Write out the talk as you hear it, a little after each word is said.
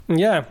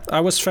Yeah,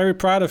 I was very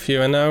proud of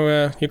you, and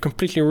now you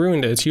completely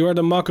ruined it. You are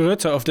the Mark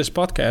Rutte of this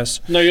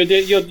podcast. No, you're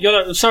the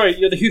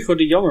Hugo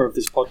de Jonge of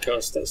this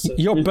podcast. That's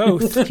You're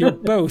both. You're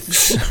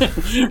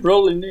both.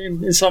 Rolling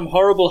in some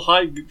horrible,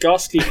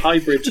 ghastly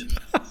hybrid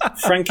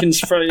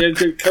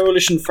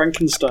coalition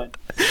Frankenstein.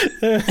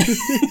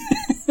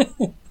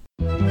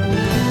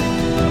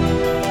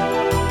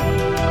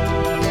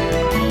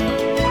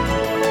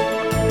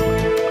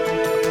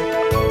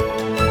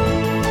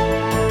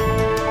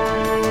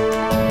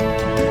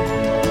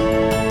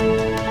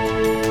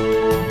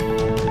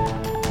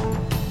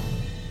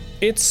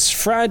 It's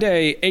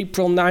Friday,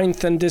 April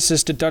 9th, and this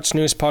is the Dutch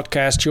News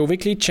Podcast, your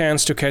weekly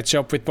chance to catch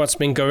up with what's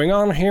been going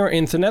on here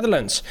in the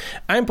Netherlands.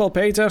 I'm Paul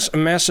Peters, a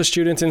master's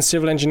student in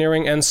civil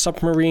engineering and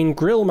submarine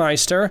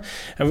grillmeister.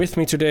 And with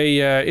me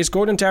today is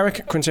Gordon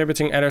Tarek,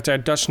 contributing editor,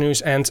 Dutch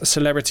News and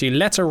celebrity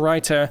letter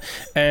writer.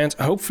 And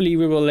hopefully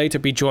we will later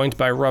be joined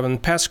by Robin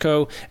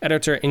Pascoe,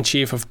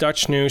 editor-in-chief of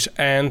Dutch News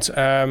and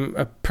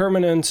a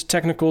permanent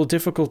technical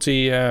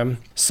difficulty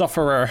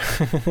sufferer.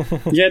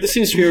 Yeah, this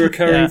seems to be a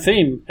recurring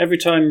theme. Every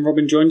time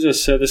Robin joins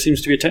us, there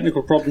seems to be a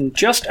technical problem,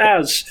 just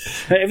as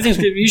everything's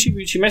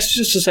usually she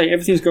messages us to say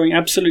everything's going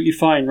absolutely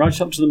fine right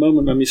up to the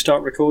moment when we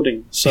start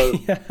recording. So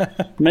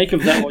make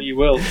of that what you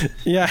will.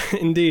 Yeah,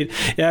 indeed.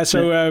 Yeah,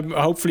 so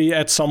hopefully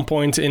at some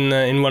point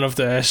in one of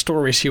the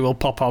stories he will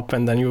pop up,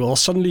 and then you will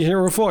suddenly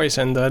hear a voice,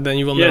 and then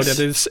you will know that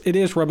it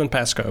is Robin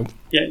Pascoe.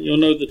 Yeah, you'll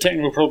know the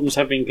technical problems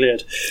have been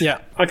cleared. Yeah,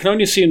 I can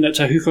only assume that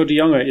Hugo de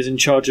Jonge is in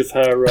charge of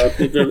her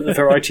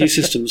IT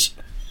systems.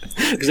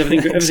 Because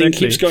everything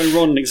keeps going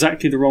wrong at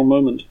exactly the wrong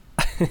moment.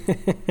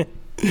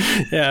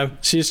 Yeah,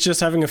 she's just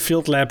having a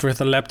field lab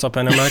with a laptop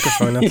and a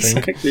microphone, I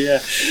think. Exactly,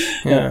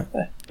 yeah.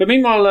 But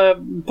meanwhile,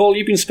 Paul,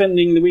 you've been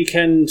spending the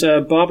weekend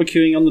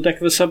barbecuing on the deck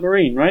of a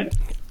submarine, right?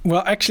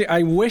 Well, actually,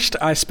 I wished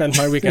I spent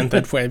my weekend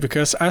that way,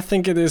 because I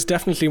think it is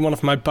definitely one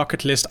of my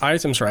bucket list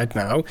items right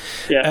now.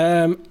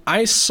 Yeah.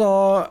 I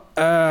saw,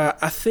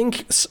 I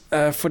think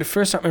for the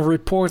first time, a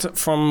report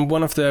from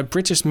one of the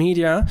British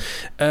media.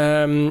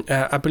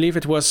 I believe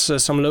it was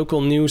some local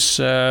news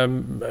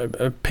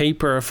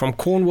paper from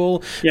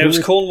Cornwall. Yeah, it was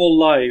Cornwall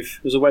Live.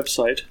 It was a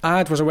website.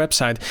 It was a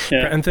website.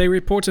 Yeah. And they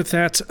reported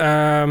that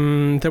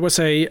there was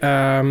a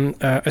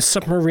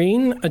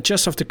submarine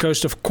just off the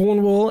coast of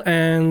Cornwall,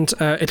 and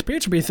it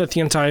appeared to be that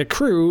the entire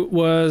crew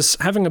was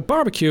having a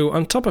barbecue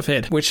on top of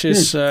it, which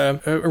is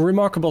a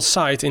remarkable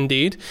sight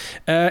indeed.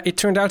 It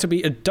turned out to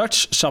be a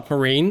Dutch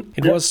submarine.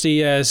 It was the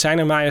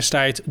Zijner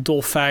Majesteit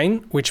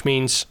Dolfijn, which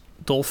means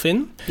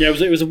dolphin. Yeah,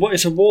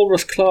 it's a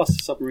walrus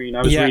class submarine.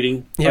 I was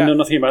reading. I know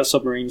nothing about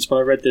submarines, but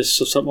I read this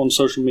on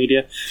social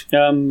media.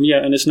 And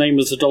its name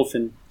was the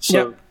Dolphin.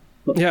 So.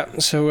 Yeah,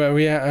 so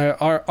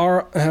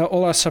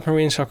all our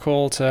submarines are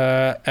called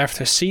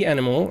after sea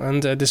animal,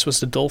 and this was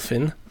the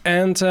Dolphin.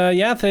 And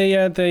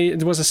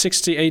it was a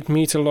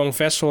 68-meter long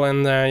vessel,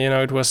 and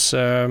it was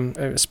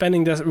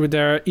spending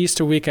their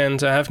Easter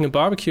weekend having a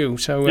barbecue.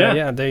 So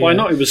why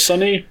not? It was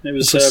sunny. It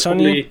was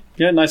sunny.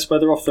 Nice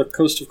weather off the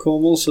coast of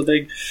Cornwall. So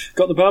they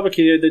got the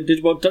barbecue. They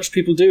did what Dutch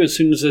people do as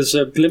soon as there's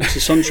a glimpse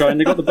of sunshine.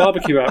 They got the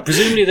barbecue out.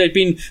 Presumably they'd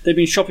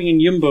been shopping in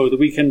Jumbo the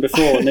weekend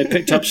before, and they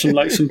picked up some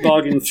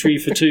bargain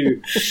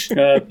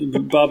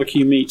 3-for-2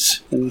 barbecue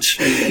meats and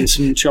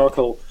some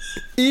charcoal.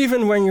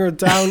 Even when you're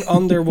down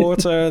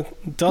underwater,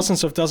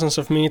 dozens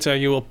of meters,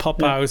 you will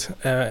pop out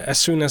as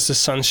soon as the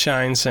sun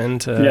shines,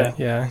 and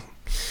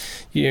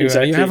you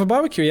have a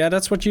barbecue. Yeah,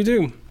 that's what you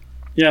do.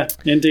 Yeah,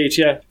 indeed.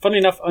 Yeah. Funny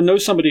enough, I know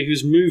somebody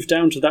who's moved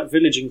down to that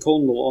village in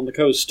Cornwall on the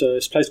coast.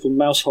 It's a place called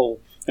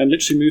Mousehole, and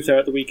literally moved there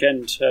at the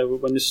weekend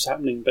when this was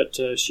happening. But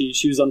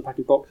she was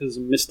unpacking boxes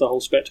and missed the whole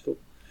spectacle.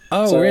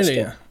 Oh, so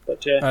really?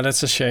 But yeah. Oh,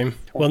 that's a shame.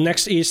 Well,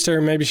 next Easter,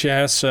 maybe she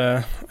has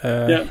more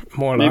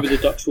luck. Maybe the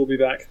Dutch will be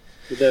back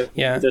with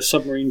their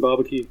submarine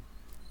barbecue.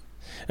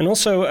 And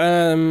also,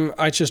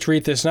 I just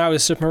read this now, the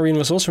submarine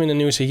was also in the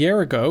news a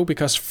year ago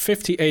because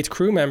 58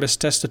 crew members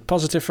tested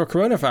positive for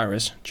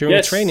coronavirus during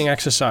a training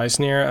exercise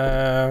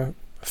near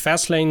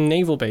Faslane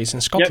Naval Base in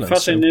Scotland. Yeah,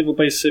 Faslane Naval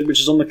Base, which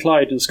is on the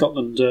Clyde in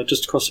Scotland,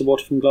 just across the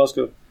water from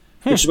Glasgow,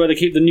 which is where they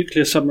keep the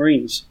nuclear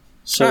submarines.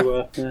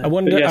 So I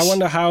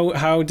wonder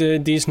how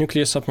these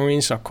nuclear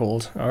submarines are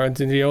called. Or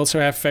do they also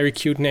have very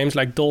cute names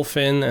like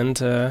Dolphin and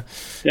Nemo?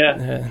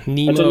 I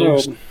don't know.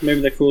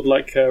 Maybe they're called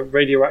like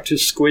radioactive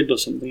squid or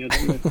something. I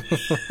don't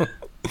know.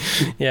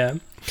 Yeah,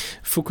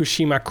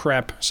 Fukushima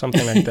crab,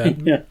 something like that.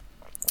 Yeah.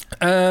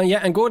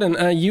 And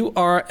Gordon, you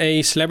are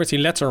a celebrity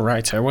letter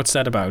writer. What's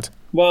that about?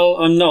 Well,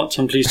 I'm not,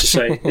 I'm pleased to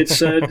say. It's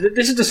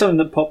this is just something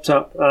that popped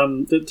up.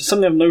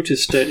 Something I've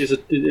noticed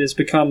it's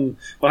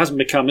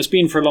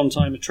been for a long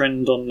time a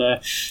trend on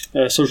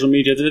social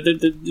media.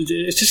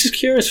 It's just a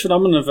curious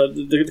phenomenon of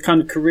the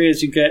kind of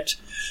careers you get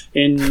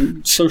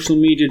in social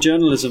media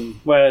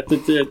journalism, where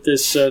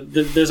there's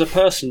a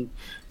person.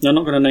 I'm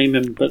not going to name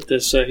him, but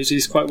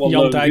he's quite well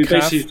known. He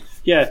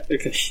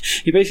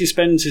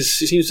basically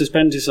seems to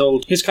spend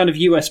his kind of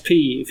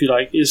USP, if you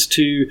like, is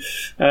to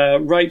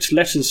write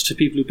letters to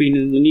people who've been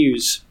in the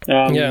news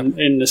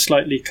in a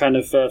slightly kind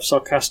of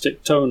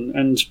sarcastic tone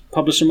and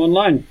publish them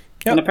online.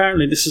 And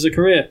apparently this is a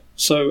career.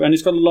 So, and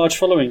he's got a large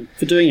following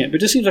for doing it. But it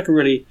just seems like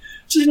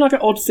like an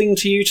odd thing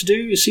to you to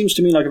do? It seems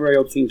to me like a very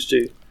odd thing to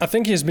do. I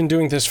think he's been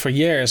doing this for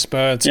years,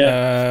 but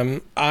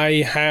I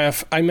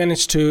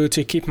managed to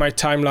keep my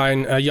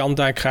timeline Jan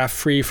Dijkgraaf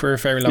free for a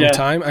very long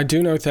time. I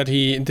do note that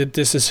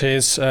this is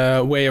his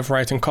way of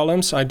writing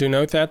columns. I do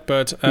note that,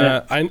 but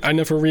I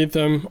never read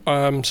them.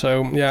 I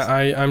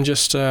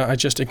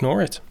just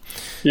ignore it.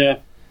 Yeah.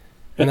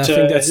 But, and I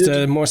think that's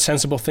the more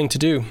sensible thing to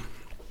do.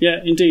 Yeah,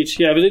 indeed.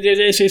 Yeah, but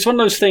it's one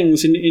of those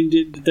things.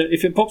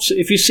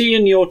 If you see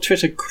in your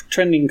Twitter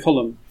trending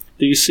column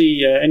that you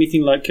see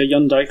anything like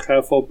Jan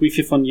Dijkgraaf or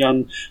Briefje van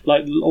Jan,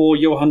 or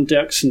Johan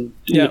Derksen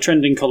in the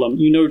trending column,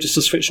 you know just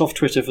to switch off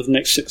Twitter for the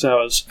next 6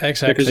 hours.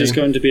 Exactly. Because it's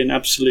going to be an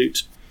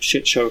absolute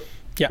shit show.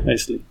 Yeah.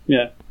 Basically.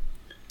 Yeah.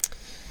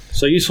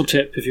 So useful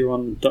tip if you're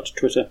on Dutch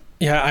Twitter.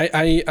 Yeah,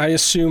 I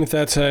assume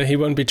that he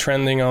won't be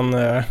trending on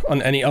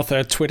any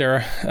other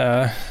Twitter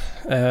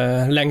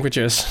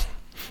languages.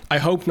 I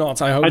hope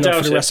not. I hope not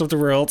for the rest of the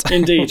world.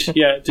 Indeed,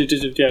 yeah.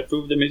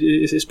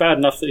 It's bad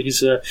enough that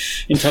he's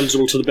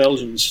intelligible to the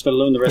Belgians, let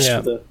alone the rest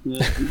of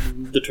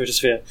the Twitter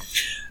sphere.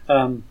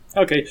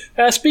 Okay.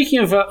 Speaking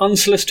of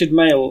unsolicited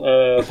mail,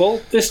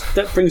 Paul,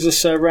 that brings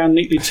us around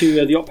neatly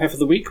to the Ophef of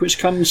the week, which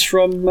comes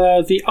from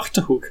the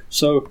Achterhoek.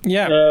 So,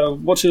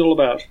 what's it all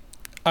about?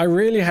 I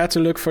really had to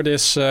look for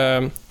this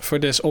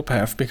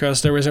ophef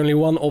because there was only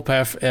one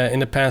ophef in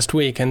the past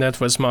week, and that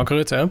was Mark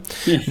Rutte.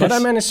 Yes. But I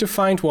managed to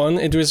find one.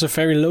 It was a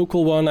very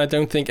local one. I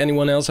don't think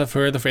anyone else have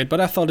heard of it, but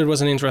I thought it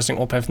was an interesting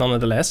ophef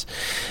nonetheless.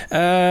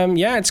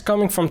 It's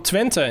coming from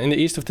Twente in the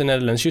east of the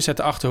Netherlands. You said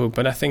the Achterhoek,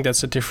 but I think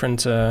that's a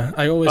different.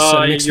 I always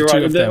mix the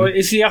two of them.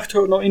 Is the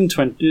Achterhoek not in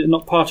Twente?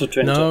 Not part of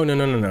Twente? No.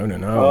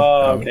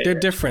 Oh, okay. They're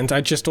different.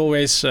 I just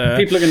always.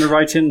 People are going to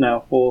write in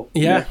now, or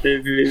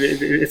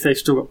if they've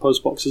still got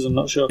post boxes. I'm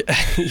not sure.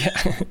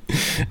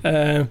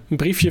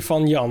 Briefje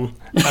van Jan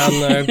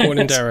aan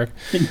Gordon Derrick.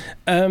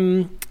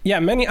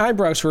 Many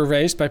eyebrows were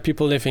raised by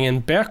people living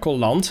in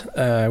Berkelland,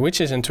 which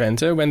is in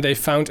Twente, when they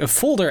found a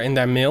folder in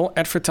their mail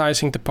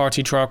advertising the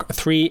party drug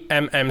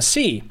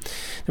 3-MMC.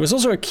 There was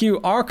also a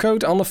QR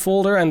code on the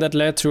folder, and that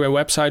led to a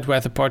website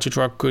where the party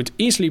drug could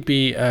easily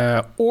be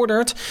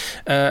ordered.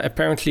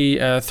 Apparently,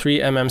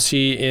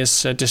 3-MMC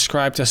is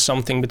described as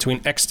something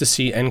between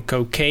ecstasy and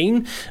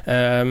cocaine.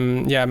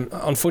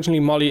 Unfortunately,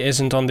 Molly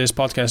isn't on this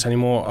podcast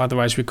anymore.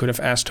 Otherwise, we could have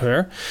asked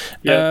her.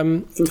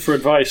 For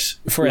advice.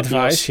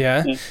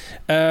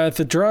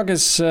 The drug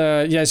is,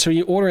 so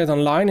you order it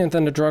online, and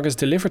then the drug is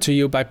delivered to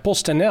you by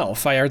PostNL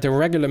via the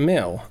regular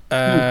mail.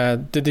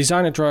 The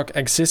designer drug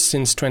exists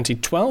since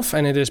 2012,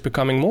 and it is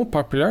becoming more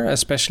popular,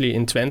 especially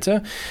in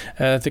Twente.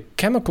 The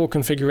chemical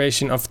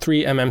configuration of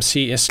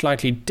 3-MMC is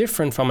slightly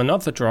different from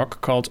another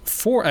drug called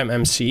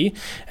 4-MMC,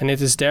 and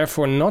it is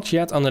therefore not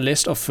yet on the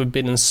list of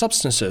forbidden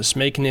substances,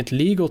 making it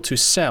legal to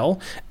sell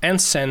and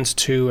send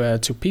to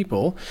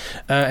people.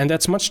 And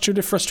that's much to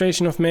the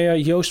frustration of Mayor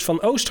Joost van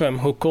Oostrum,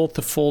 who called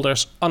the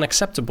folders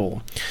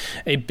unacceptable.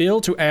 A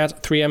bill to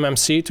add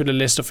 3-MMC to the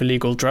list of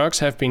illegal drugs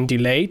have been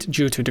delayed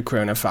due to the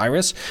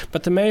coronavirus,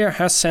 but the mayor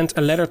has sent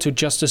a letter to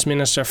Justice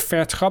Minister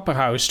Vert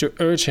Grapperhaus to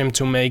urge him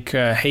to make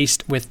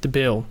haste with the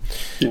bill.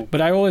 Yeah.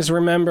 But I always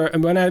remember,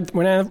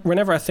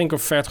 whenever I think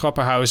of Vert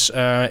Grapperhaus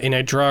in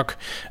a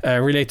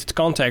drug-related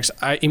context,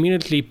 I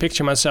immediately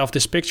picture myself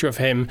this picture of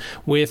him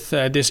with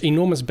this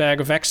enormous bag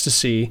of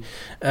ecstasy,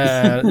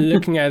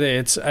 looking at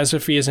it as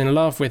if he is in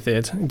love with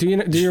it. Do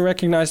you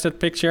recognize that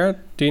picture?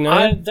 Do you know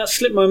it? That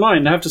slipped my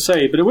mind, I have to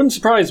say, but it wouldn't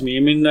surprise me. I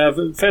mean,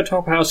 Vert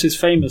Grapperhaus is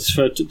famous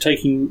for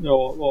taking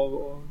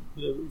or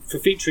for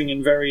featuring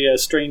in very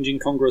strange,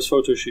 incongruous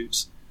photo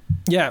shoots.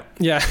 Yeah.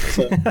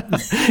 So,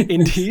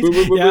 indeed.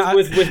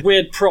 With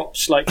weird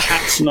props like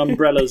hats and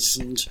umbrellas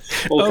and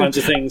all kinds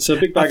of things. So a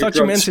big bag I thought of drugs.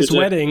 You meant his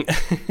wedding.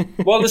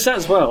 Well, there's that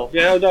as well.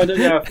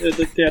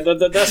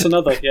 That's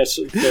another. Yes,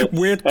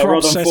 weird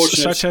props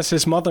such as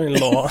his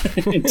mother-in-law.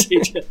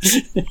 Indeed.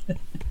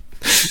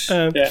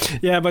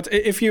 But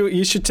if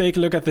you should take a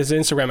look at this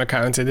Instagram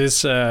account. It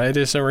is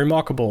a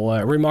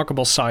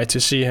remarkable sight to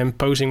see him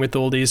posing with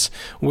all these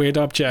weird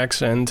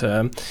objects, and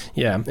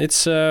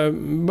it's.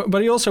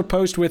 But he also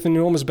posed with an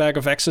enormous bag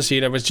of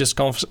ecstasy that was just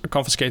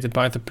confiscated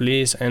by the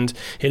police, and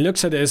he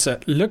looks at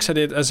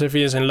it as if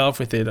he is in love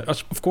with it.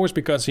 Of course,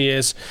 because he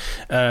is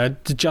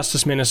the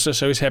justice minister,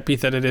 so he's happy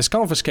that it is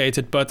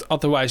confiscated. But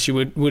otherwise, you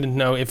wouldn't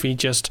know if he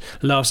just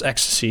loves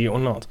ecstasy or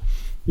not.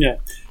 Yeah.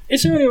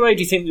 Is there any way,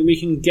 do you think, that we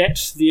can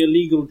get the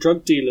illegal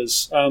drug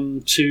dealers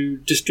to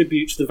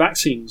distribute the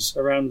vaccines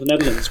around the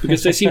Netherlands?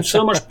 Because they seem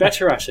so much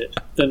better at it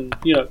than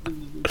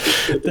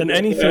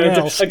anything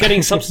else. At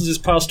getting substances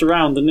passed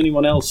around than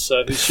anyone else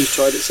who's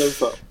tried it so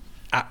far.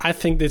 I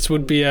think this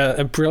would be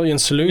a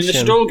brilliant solution. They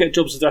should all get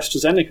jobs with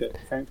AstraZeneca,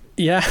 frankly.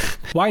 Yeah,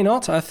 why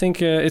not? I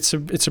think it's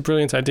a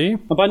brilliant idea.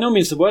 And by no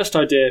means the worst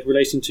idea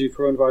relating to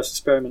coronavirus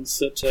experiments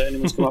that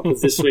anyone's come up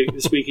with this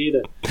week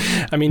either.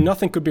 I mean,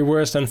 nothing could be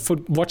worse than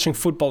watching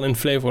football in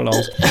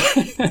Flevoland.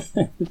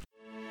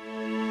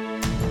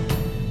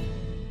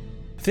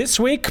 This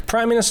week,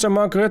 Prime Minister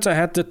Mark Rutte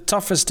had the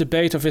toughest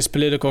debate of his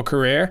political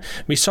career.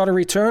 We saw the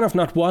return of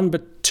not one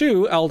but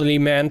two elderly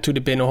men to the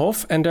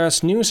Binnenhof, and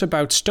there's news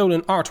about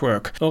stolen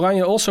artwork.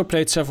 Oranje also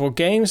played several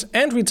games,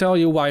 and we tell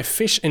you why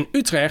fish in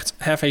Utrecht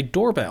have a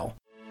doorbell.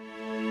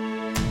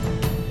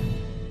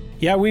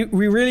 Yeah, we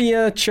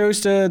really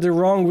chose the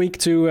wrong week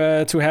to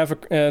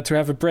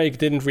have a break,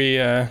 didn't we,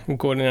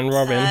 Gordon and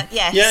Robin?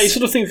 Yes. Yeah, you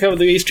sort of think over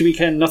the Easter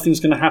weekend nothing's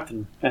going to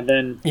happen, and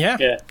then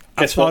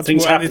guess what?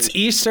 Things happen. It's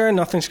Easter,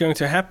 nothing's going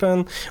to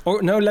happen.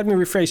 Or no, let me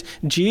rephrase: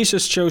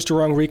 Jesus chose the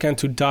wrong weekend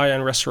to die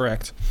and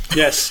resurrect.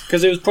 Yes,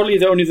 because it was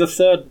probably only the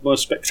third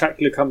most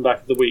spectacular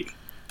comeback of the week.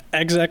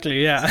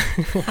 Exactly, yeah.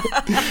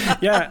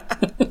 Yeah.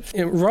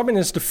 Robin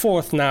is the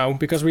fourth now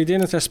because we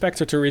didn't expect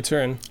her to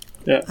return.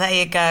 Yeah. There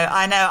you go.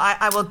 I know.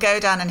 I will go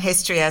down in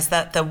history as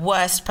the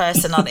worst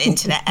person on the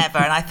internet ever.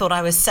 And I thought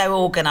I was so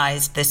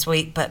organised this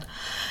week, but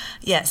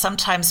yeah,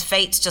 sometimes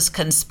fates just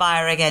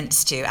conspire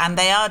against you. And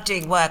they are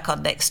doing work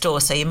on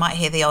Nextdoor, so you might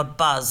hear the odd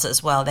buzz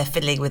as well. They're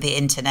fiddling with the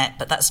internet,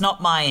 but that's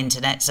not my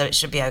internet, so it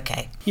should be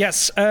okay.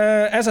 Yes,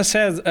 as I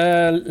said,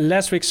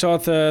 last week saw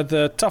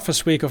the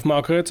toughest week of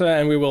Mark Rutte,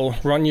 and we will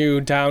run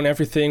you down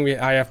everything.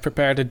 I have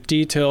prepared a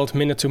detailed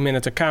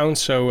minute-to-minute account,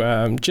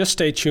 so just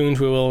stay tuned.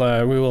 We will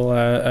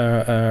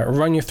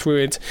run you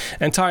through it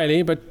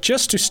entirely. But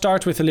just to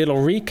start with a little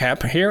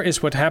recap, here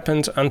is what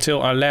happened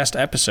until our last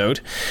episode.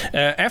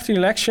 After the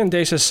election,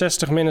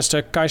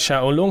 D66-minister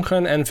Kajsa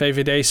Ollongren and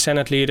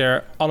VVD-Senate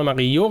leader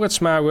Annemarie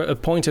Jorritsma were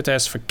appointed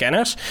as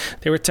verkenners.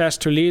 They were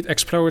tasked to lead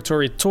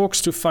exploratory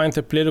talks to find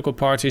the political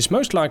parties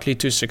most likely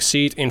to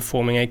succeed in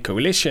forming a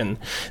coalition.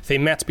 They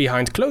met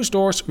behind closed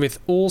doors with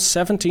all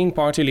 17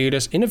 party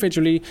leaders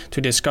individually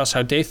to discuss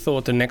how they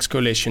thought the next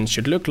coalition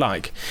should look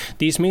like.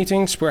 These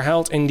meetings were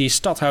held in the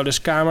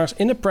Stadhouderskamers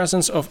in the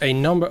presence of a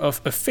number of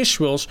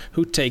officials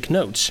who take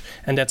notes,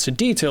 and that's a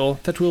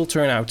detail that will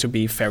turn out to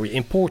be very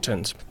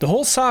important. The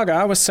whole saga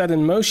was set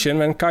in motion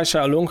when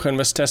Kajsa Ollongren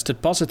was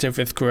tested positive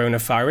with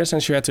coronavirus,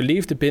 and she had to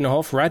leave the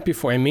Binnenhof right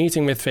before a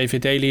meeting with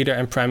VVD leader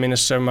and Prime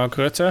Minister Mark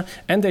Rutte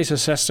and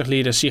D66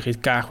 leader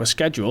Sigrid Kaag was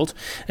scheduled.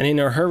 And in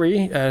her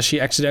hurry,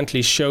 she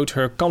accidentally showed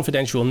her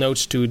confidential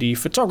notes to the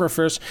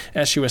photographers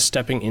as she was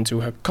stepping into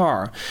her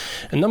car.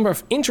 A number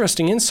of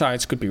interesting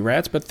insights could be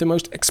read, but the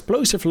most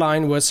explosive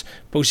line was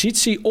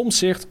positie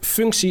Omtzigt,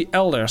 functie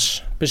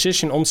elders.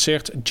 Position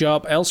Omtzigt,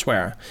 job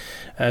elsewhere.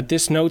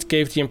 This note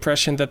gave the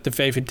impression that the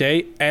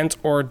VVD and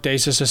or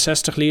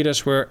D66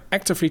 leaders were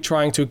actively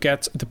trying to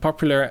get the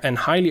popular and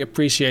highly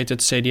appreciated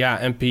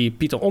CDA MP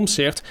Pieter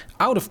Omtzigt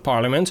out of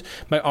parliament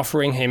by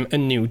offering him a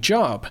new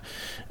job.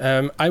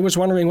 I was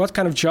wondering what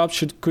kind of job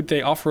could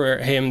they offer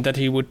him that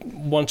he would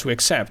want to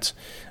accept.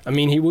 I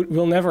mean, he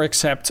will never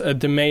accept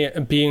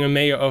being a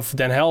mayor of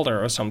Den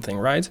Helder or something,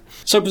 right?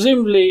 So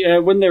presumably,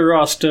 when they were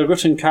asked,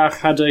 Rutte and Kaag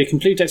had a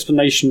complete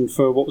explanation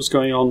for what was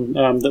going on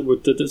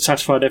that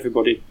satisfied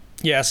everybody.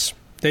 Yes.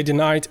 They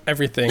denied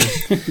everything.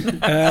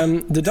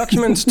 The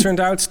document turned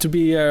out to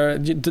be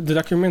the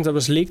document that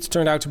was leaked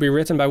turned out to be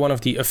written by one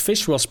of the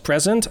officials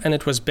present, and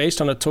it was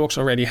based on the talks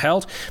already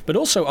held, but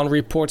also on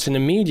reports in the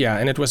media,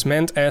 and it was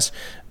meant as,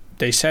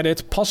 they said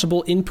it,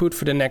 possible input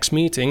for the next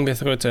meeting with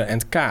Rutte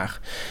and Kaag.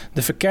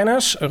 The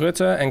verkenners,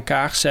 Rutte and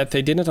Kaag, said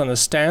they didn't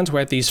understand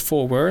where these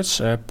four words,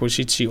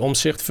 positie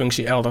Omtzigt,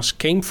 functie elders,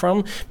 came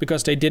from,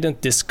 because they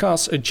didn't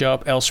discuss a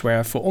job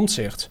elsewhere for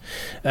Omtzigt.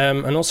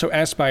 And also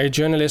asked by a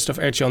journalist of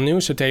RTL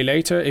News a day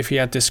later if he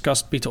had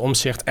discussed Pieter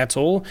Omtzigt at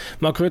all,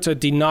 Mark Rutte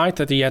denied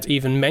that he had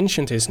even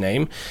mentioned his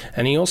name,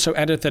 and he also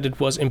added that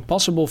it was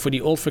impossible for the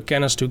old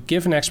verkenners to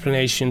give an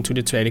explanation to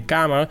the Tweede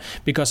Kamer,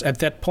 because at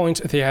that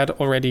point they had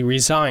already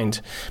resigned.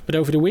 But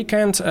over the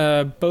weekend,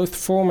 both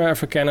former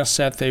verkenners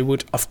said they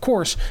would, of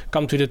course,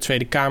 come to the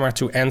Tweede Kamer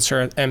to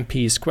answer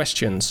MPs'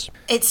 questions.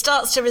 It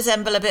starts to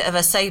resemble a bit of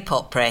a soap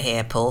opera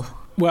here, Paul.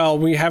 Well,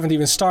 we haven't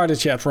even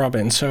started yet,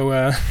 Robin,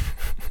 so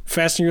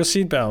fasten your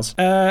seatbelts.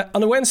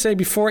 On the Wednesday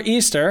before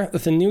Easter,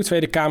 the new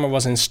Tweede Kamer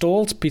was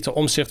installed. Pieter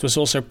Omtzigt was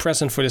also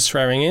present for the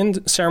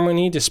swearing-in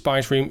ceremony,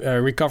 despite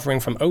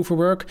recovering from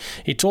overwork.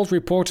 He told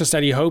reporters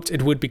that he hoped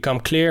it would become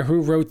clear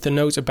who wrote the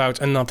note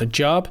about another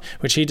job,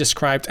 which he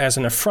described as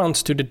an affront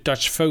to the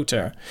Dutch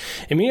voter.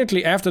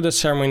 Immediately after the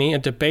ceremony, a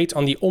debate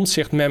on the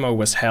Omtzigt memo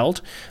was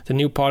held. The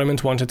new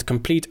parliament wanted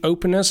complete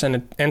openness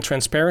and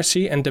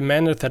transparency and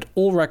demanded that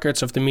all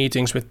records of the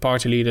meetings with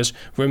party leaders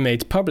were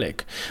made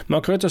public.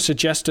 Mark Rutte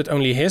suggested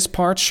only his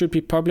part should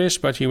be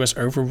published, but he was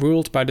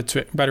overruled by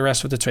the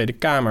rest of the Tweede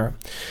Kamer.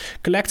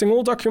 Collecting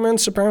all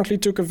documents apparently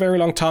took a very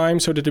long time,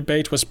 so the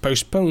debate was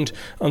postponed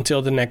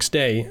until the next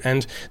day.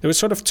 And there were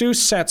sort of two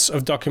sets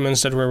of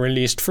documents that were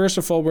released. First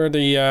of all were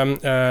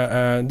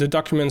the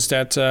documents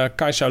that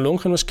Kajsa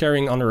Ollongren was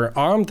carrying on her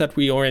arm that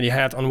we already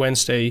had on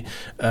Wednesday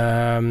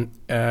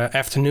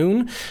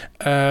afternoon.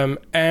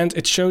 And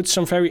it showed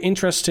some very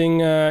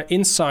interesting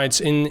insights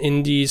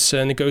in these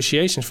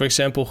negotiations. For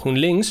example,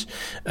 GroenLinks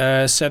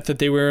said that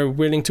they were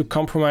willing to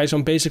compromise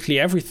on basically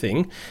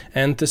everything,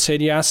 and the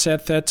CDA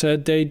said that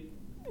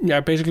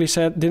basically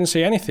didn't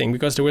say anything,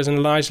 because there was a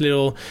nice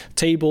little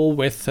table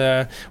with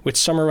which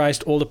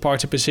summarized all the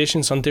party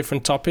positions on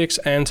different topics,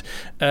 and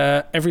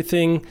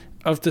everything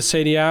of the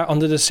CDA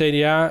under the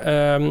CDA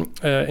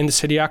in the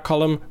CDA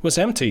column was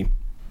empty.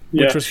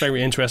 Which was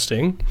very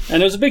interesting.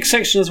 And there was a big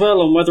section as well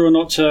on whether or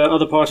not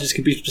other parties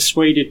could be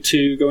persuaded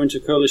to go into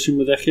coalition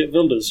with Geert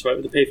Wilders, right,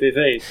 with the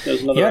PVV. There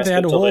was another they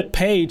had a whole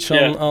page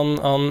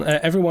on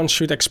everyone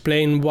should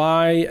explain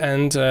why,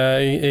 and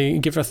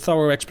give a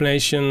thorough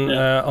explanation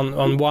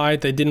on why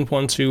they didn't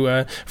want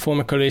to form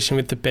a coalition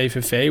with the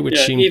PVV, which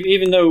seemed...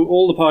 Even though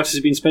all the parties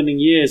have been spending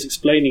years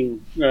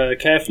explaining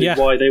carefully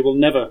why they will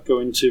never go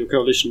into a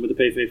coalition with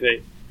the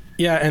PVV.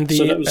 Yeah, and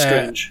so that was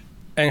strange.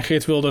 And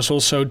Geert Wilders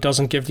also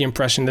doesn't give the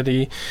impression that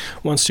he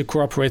wants to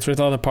cooperate with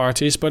other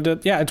parties. But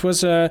it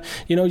was,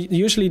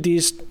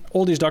 usually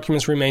all these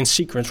documents remain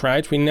secret,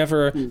 right? We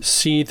never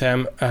see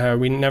them.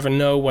 We never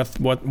know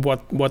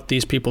what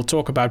these people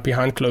talk about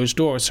behind closed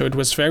doors. So it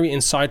was very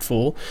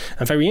insightful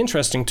and very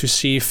interesting to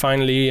see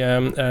finally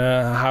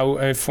how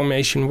a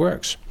formation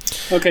works.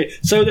 Okay,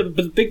 so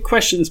the big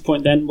question at this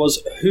point then was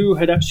who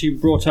had actually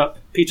brought up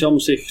Pieter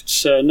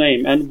Omtzigt's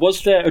name, and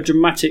was there a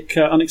dramatic,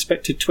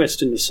 unexpected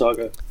twist in this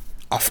saga?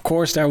 Of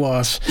course there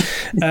was.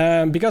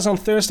 Because on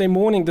Thursday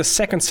morning, the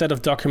second set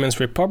of documents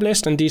were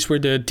published, and these were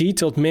the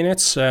detailed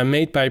minutes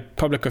made by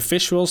public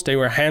officials. They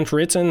were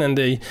handwritten, and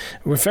they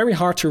were very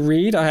hard to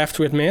read, I have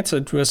to admit.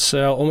 It was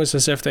almost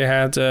as if they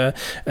had a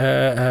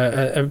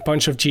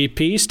bunch of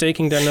GPs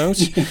taking their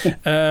notes.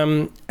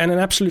 And an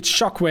absolute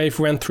shockwave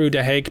ran through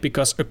The Hague,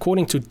 because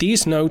according to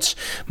these notes,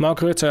 Mark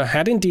Rutte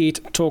had indeed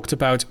talked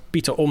about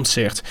Pieter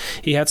Omtzigt.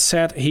 He had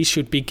said he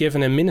should be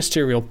given a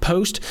ministerial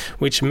post,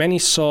 which many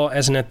saw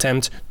as an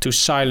attempt to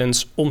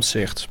silence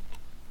Omtzigt.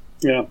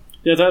 Yeah,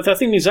 I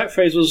think the exact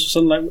phrase was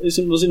something like, was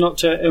it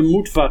not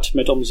moet wat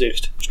met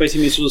Omtzigt? Which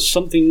basically means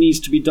something needs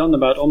to be done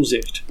about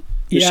Omtzigt.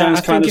 Which sounds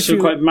kind of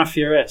quite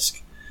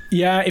mafia-esque.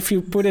 Yeah, if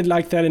you put it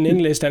like that in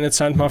English, then it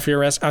sounds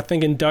mafia-esque. I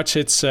think in Dutch,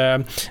 it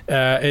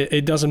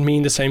doesn't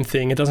mean the same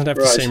thing. It doesn't have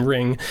the same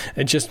ring.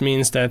 It just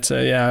means that,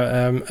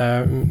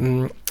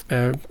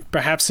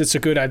 perhaps it's a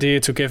good idea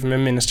to give him a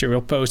ministerial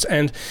post.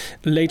 And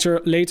later,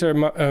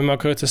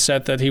 Mark Rutte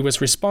said that he was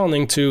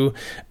responding to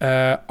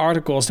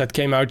articles that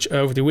came out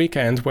over the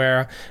weekend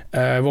where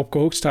Wopke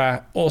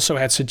Hoekstra also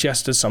had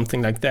suggested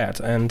something like that.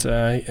 And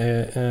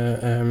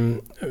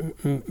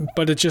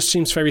but it just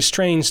seems very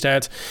strange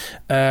that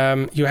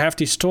you have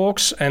these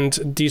talks, and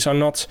these are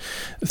not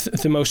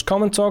the most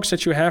common talks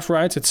that you have,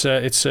 right? It's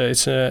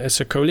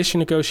a coalition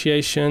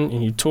negotiation,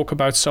 and you talk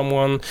about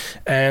someone,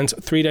 and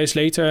 3 days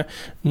later,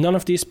 none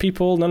of the 3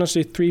 people,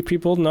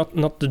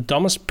 not the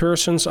dumbest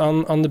persons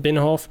on the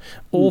Binnenhof,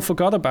 all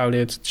forgot about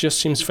it. It just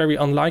seems very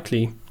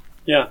unlikely.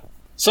 Yeah.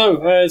 So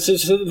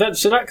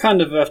that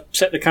kind of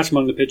set the cat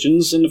among the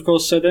pigeons, and of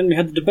course then we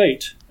had the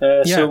debate.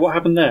 So what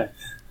happened there?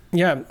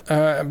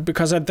 Yeah,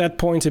 because at that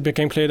point it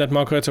became clear that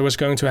Mark Rutte was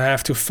going to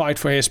have to fight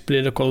for his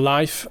political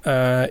life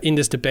in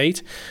this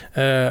debate.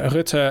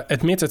 Rutte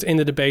admitted in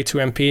the debate to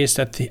MPs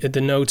that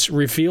the notes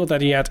revealed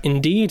that he had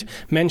indeed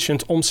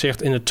mentioned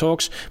Omtzigt in the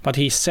talks, but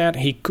he said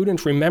he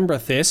couldn't remember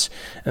this,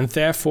 and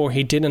therefore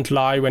he didn't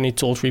lie when he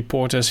told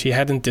reporters he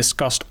hadn't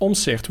discussed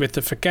Omtzigt with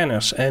the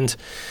verkenners. And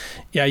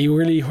yeah, you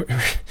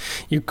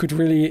could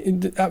really...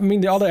 I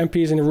mean, the other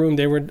MPs in the room,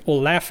 they were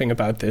all laughing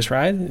about this,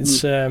 right?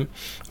 It's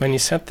when he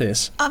said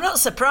this. I'm not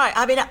surprised.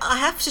 I mean, I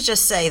have to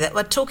just say that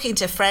we're talking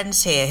to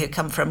friends here who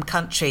come from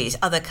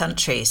other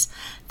countries.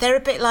 They're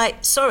a bit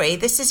like, sorry,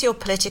 this is your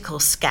political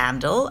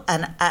scandal,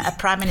 and a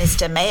prime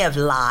minister may have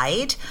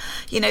lied.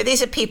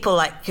 These are people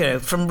like,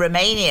 from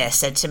Romania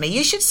said to me,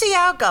 you should see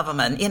our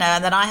government,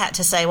 and then I had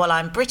to say, well,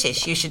 I'm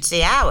British, you should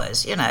see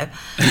ours, I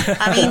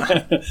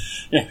mean...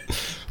 Yeah.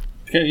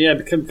 Yeah,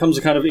 it becomes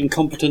a kind of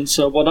incompetence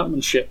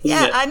one-upmanship,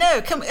 doesn't it? I know.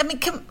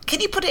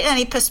 Can you put it in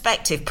any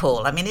perspective,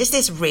 Paul? I mean, is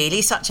this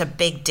really such a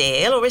big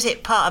deal, or is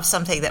it part of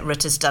something that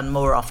Rutte's done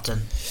more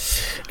often?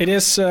 It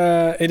is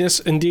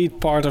indeed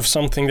part of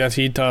something that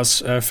he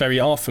does very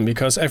often,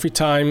 because every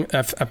time,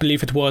 I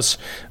believe it was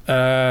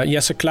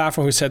Jesse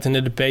Klaver who said in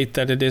the debate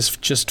that it is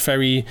just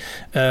very,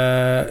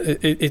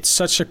 it's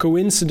such a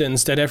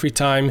coincidence that every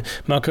time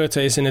Mark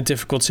Rutte is in a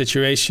difficult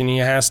situation, he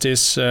has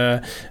this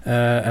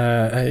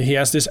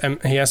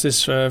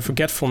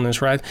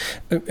forgetfulness, right?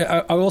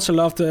 I also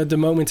love the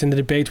moment in the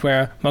debate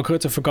where Mark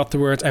Rutte forgot the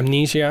word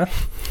amnesia.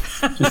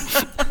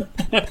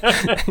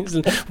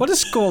 What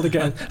is it called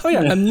again? Oh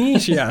yeah,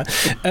 amnesia.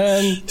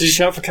 Did you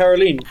shout for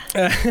Caroline?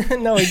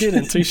 No, he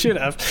didn't. He should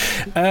have.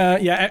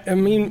 I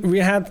mean, we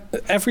had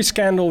every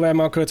scandal where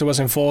Mark Rutte was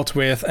involved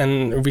with,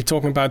 and we're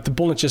talking about the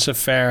Bonnetjes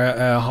affair,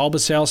 Halbe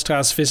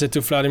Zijlstra's visit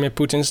to Vladimir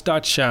Putin's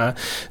dacha,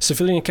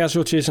 civilian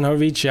casualties in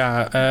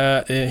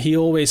Hawija. He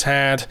always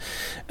said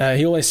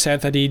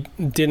that he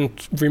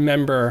didn't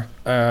remember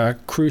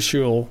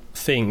crucial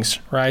things,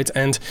 right?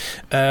 And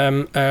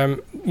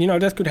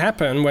that could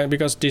happen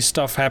because this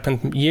stuff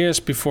happened years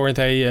before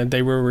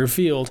they were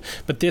revealed.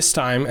 But this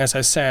time, as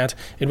I said,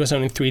 it was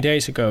only 3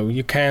 days ago.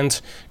 You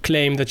can't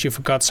claim that you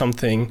forgot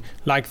something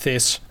like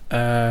this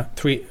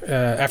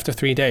after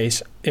 3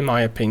 days, in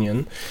my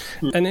opinion.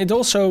 And it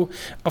also,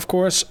 of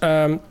course,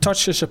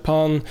 touches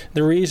upon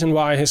the reason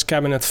why his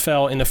cabinet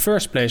fell in the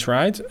first place,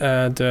 right?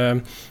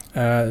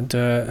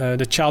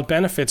 The child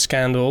benefit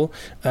scandal.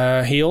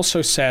 He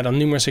also said on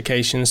numerous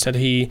occasions that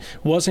he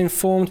was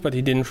informed, but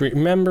he didn't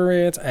remember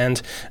it.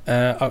 And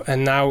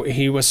now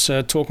he was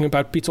talking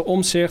about Pieter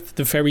Omtzigt,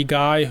 the very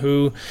guy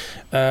who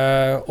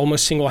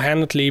almost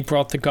single-handedly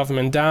brought the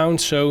government down.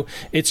 So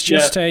it's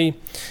just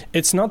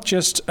it's not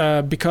just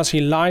because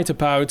he lied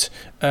about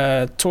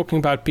talking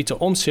about Pieter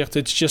Omtzigt.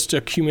 It's just the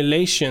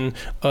accumulation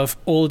of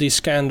all these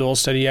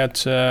scandals that he had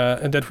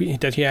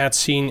that he had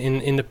seen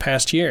in the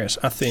past years,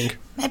 I think.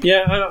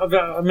 Yeah,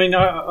 I mean,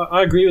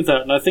 I agree with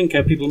that, and I think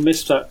people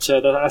miss that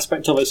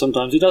aspect of it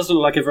sometimes. It does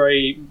look like a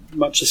very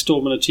much a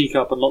storm in a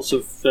teacup, and lots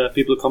of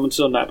people have commented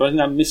on that, but I think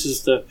that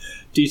misses the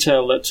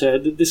detail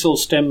that this all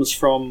stems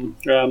from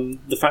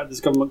the fact that this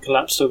government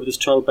collapsed over this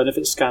child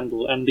benefit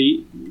scandal and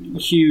the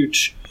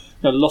huge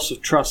loss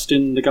of trust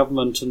in the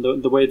government and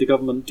the way the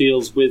government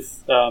deals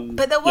with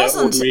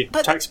ordinary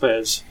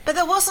taxpayers. But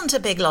there wasn't a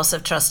big loss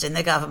of trust in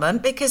the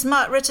government because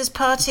Mark Rutte's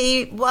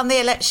party won the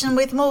election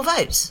with more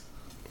votes.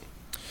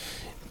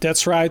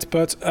 That's right,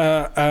 but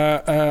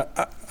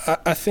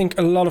I think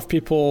a lot of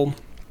people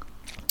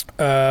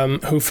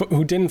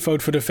who didn't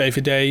vote for the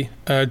VVD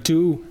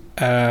do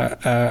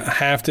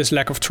have this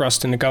lack of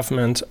trust in the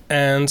government,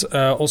 and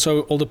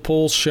also all the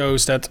polls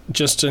shows that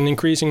just an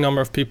increasing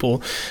number of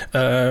people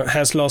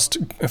has lost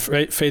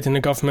faith in the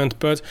government.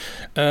 But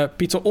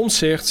Pieter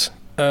Omtzigt,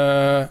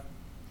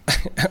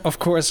 of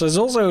course, has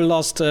also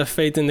lost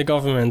faith in the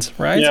government,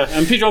 right? Yeah,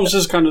 and Pieter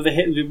Omtzigt kind of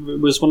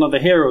was one of the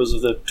heroes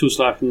of the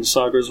Toeslagen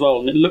saga as well,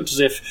 and it looked as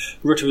if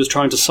Rutte was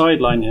trying to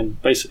sideline him,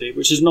 basically,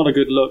 which is not a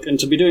good look. And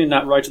to be doing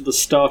that right at the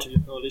start of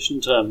your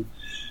coalition term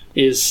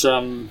is,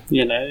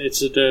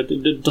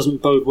 it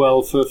doesn't bode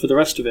well for the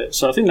rest of it.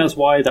 So I think that's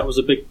why that was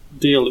a big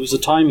deal. It was the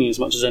timing as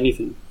much as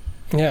anything.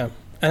 Yeah.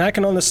 And I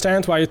can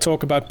understand why you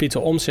talk about Pieter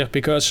Omtzigt,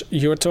 because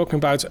you're talking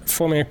about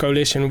forming a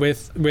coalition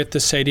with the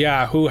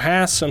CDA, who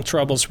has some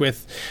troubles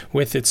with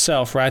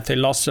itself, right? They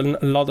lost a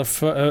lot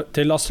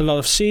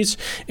of seats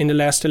in the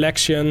last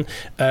election.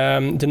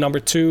 The number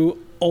two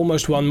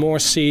almost won more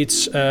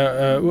seats,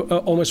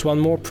 almost won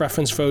more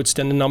preference votes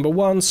than the number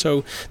one.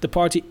 So the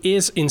party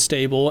is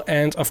unstable,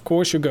 and of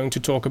course you're going to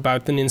talk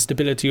about the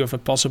instability of a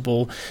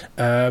possible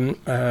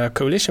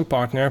coalition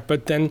partner,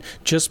 but then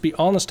just be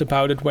honest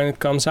about it when it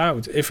comes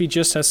out. If he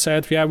just has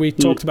said, we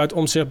talked about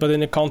Omtzigt, but in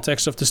the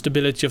context of the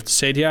stability of the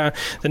CDA,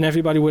 then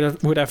everybody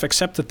would have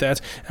accepted that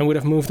and would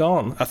have moved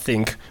on, I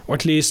think. Or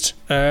at least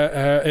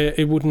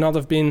it would not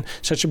have been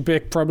such a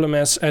big problem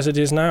as it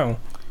is now.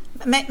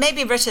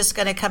 Maybe Rutte's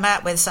going to come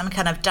out with some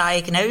kind of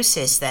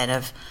diagnosis then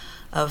of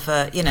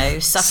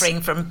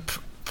suffering from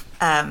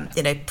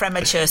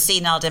premature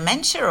senile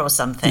dementia or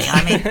something.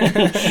 I mean,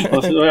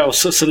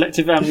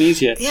 selective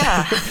amnesia.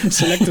 Yeah,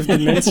 selective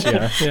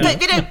dementia.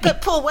 Yeah.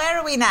 But Paul, where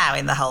are we now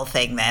in the whole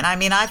thing then? I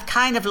mean, I've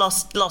kind of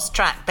lost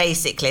track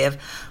basically of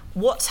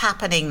what's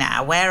happening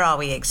now. Where are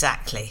we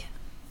exactly?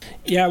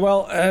 Yeah,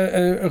 well,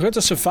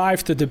 Rutte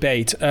survived the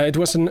debate. It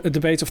was a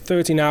debate of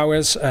 13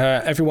 hours.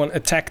 Everyone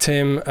attacked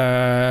him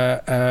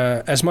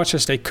as much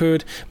as they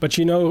could. But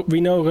we know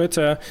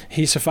Rutte.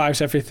 He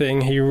survives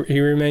everything. He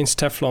remains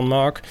Teflon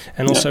Mark.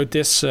 And also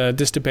this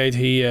debate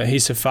he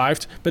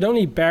survived, but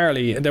only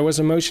barely. There was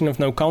a motion of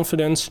no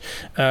confidence.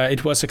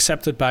 It was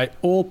accepted by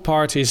all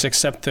parties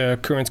except the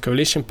current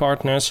coalition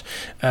partners.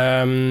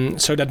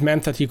 So that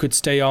meant that he could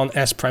stay on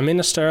as prime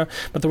minister.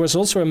 But there was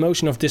also a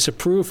motion of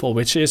disapproval,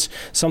 which is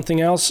something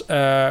else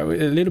a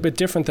little bit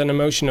different than a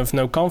motion of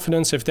no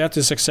confidence. If that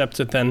is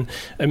accepted, then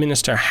a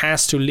minister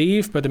has to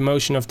leave, but a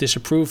motion of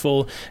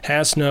disapproval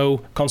has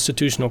no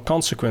constitutional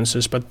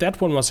consequences. But that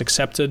one was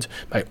accepted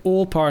by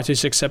all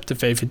parties except the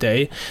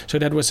VVD. So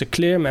that was a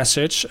clear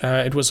message.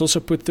 It was also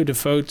put to the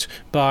vote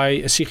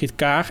by Sigrid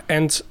Kaag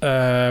and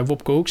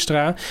Wopke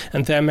Hoekstra,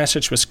 and their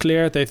message was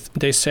clear.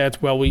 They said,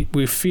 well,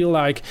 we feel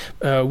like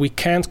we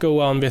can't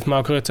go on with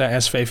Mark Rutte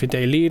as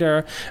VVD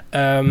leader.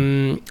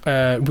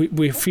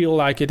 We feel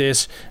like it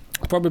is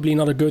probably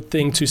not a good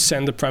thing to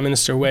send the prime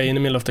minister away in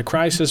the middle of the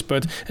crisis,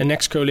 but a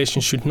next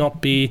coalition should not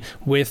be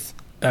with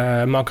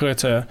Mark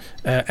Rutte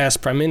as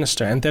prime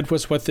minister. And that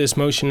was what this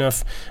motion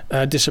of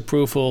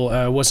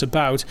disapproval was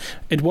about.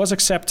 It was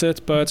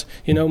accepted, but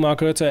Mark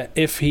Rutte,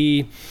 if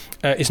he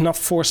is not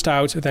forced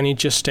out, then he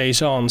just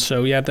stays on.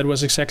 So that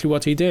was exactly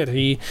what he did.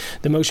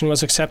 The motion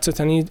was accepted,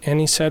 and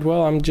he said,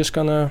 well, I'm just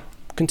gonna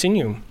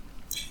continue.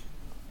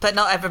 But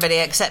not everybody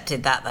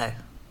accepted that, though.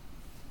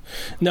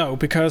 No,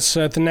 because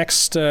the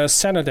next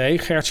Saturday,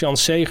 Gert-Jan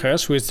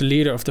Segers, who is the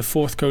leader of the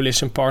fourth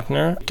coalition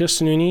partner,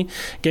 ChristenUnie,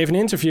 gave an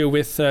interview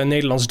with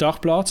Nederlands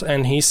Dagblad,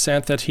 and he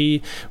said that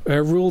he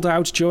ruled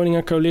out joining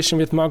a coalition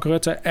with Mark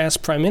Rutte as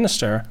Prime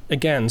Minister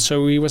again.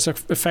 So he was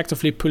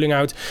effectively pulling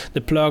out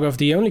the plug of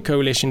the only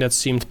coalition that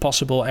seemed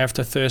possible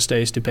after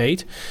Thursday's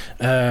debate,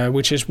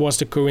 which was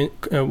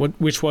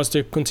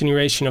the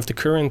continuation of the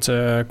current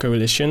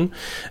coalition.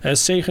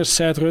 Segers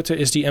said Rutte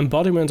is the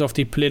embodiment of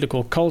the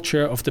political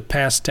culture of the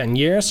past 10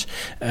 years,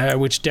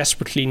 which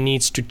desperately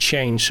needs to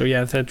change. So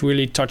yeah, that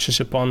really touches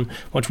upon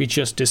what we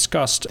just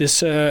discussed.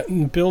 This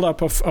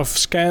build-up of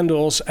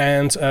scandals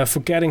and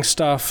forgetting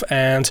stuff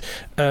and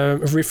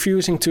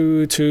refusing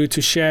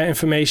to share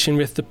information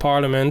with the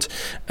parliament.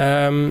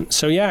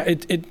 So yeah,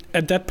 it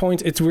at that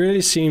point, it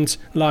really seemed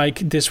like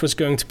this was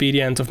going to be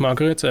the end of Mark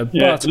Rutte.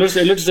 Yeah, but it looked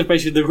as if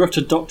basically the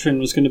Rutte doctrine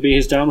was going to be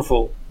his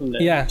downfall.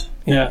 Yeah,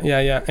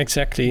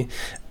 exactly.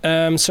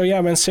 So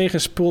yeah, when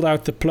Segers pulled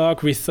out the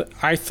plug,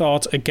 I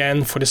thought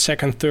again for the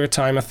second, third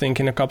time, I think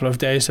in a couple of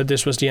days, that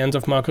this was the end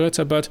of Mark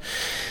Rutte. But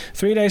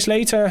 3 days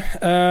later,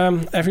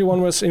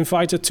 everyone was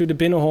invited to the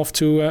Binnenhof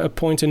to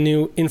appoint a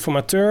new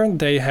informateur.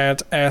 They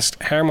had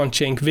asked Herman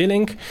Tjenk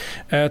Willink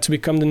to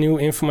become the new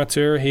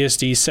informateur. He is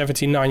the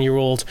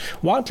 79-year-old,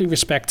 widely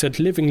respected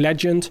living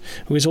legend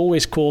who is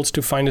always called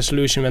to find a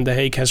solution when The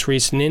Hague has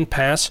reached an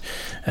impasse.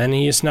 And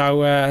he is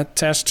now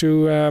tasked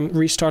to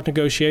restart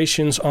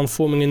negotiations on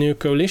forming a new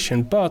coalition.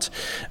 But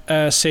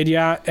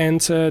CDA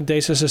and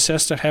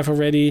D66 have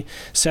already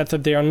said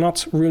that they are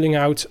not ruling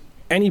out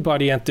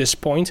anybody at this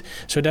point.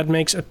 So that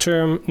makes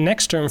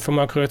next term for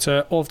Mark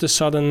Rutte all of a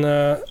sudden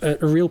a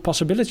real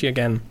possibility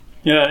again.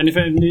 Yeah, and if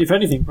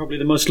anything, probably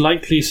the most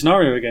likely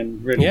scenario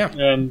again, really.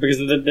 Yeah. Because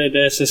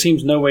there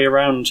seems no way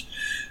around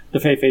the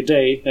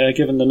VVD,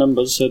 given the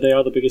numbers. So they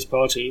are the biggest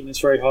party, and it's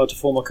very hard to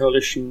form a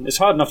coalition. It's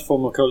hard enough to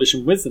form a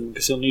coalition with them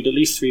because you'll need at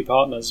least 3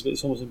 partners, but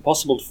it's almost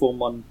impossible to form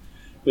one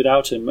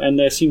without him. And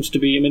there seems to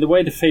be, the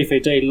way the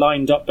VVD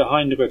lined up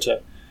behind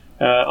Rutte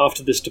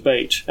after this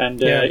debate, and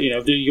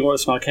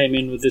Jorisma came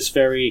in with this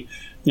very,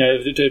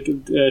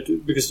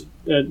 because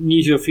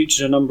Nivio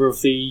featured a number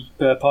of the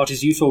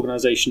party's youth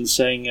organisations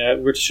saying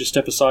Rutte should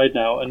step aside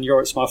now, and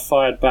Jorisma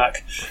fired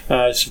back,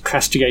 sort of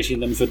castigating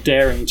them for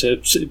daring to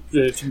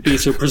be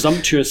so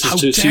presumptuous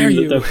as to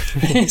assume that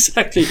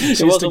exactly.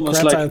 She's it was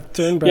almost Greta like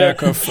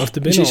Thunberg of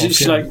the Binnenhof.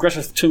 She's like Greta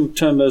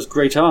Thunberg's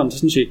great aunt,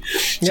 isn't she?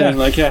 Saying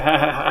like,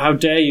 how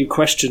dare you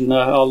question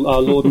our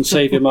Lord and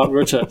Saviour Mark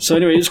Rutte? So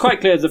anyway, it was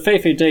quite clear the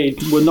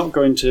VVD were not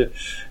going to,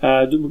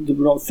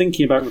 were not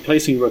thinking about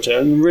replacing Rutte,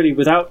 and really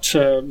without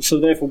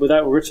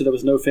Rutte there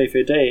was no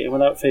VVD, and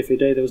without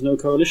VVD there was no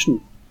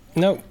coalition.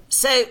 No.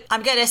 So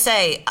I'm going to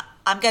say,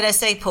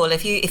 Paul,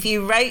 if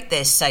you wrote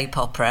this soap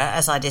opera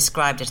as I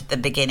described it at the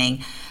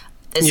beginning,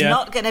 there's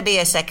not going to be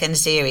a second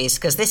series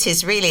because this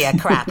is really a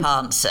crap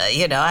answer.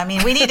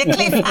 We need a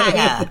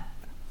cliffhanger.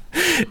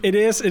 It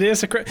is.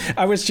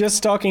 I was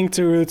just talking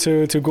to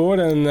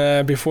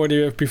Gordon before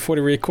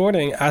the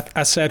recording.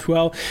 I said,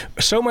 well,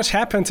 so much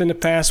happened in the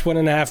past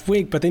 1.5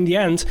 weeks, but in the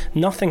end,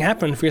 nothing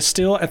happened. We're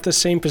still at the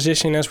same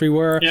position as we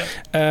were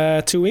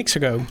 2 weeks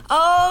ago.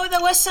 Oh,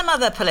 there was some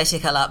other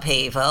political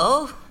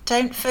upheaval.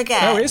 Don't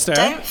forget. Oh, is there?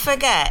 Don't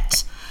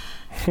forget.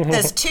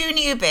 There's 2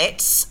 new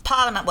bits.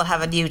 Parliament will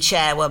have a new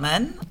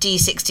chairwoman,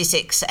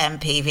 D66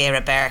 MP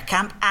Vera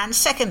Bergkamp, and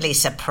secondly,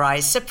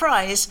 surprise,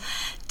 surprise,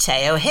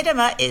 Theo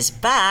Hiddema is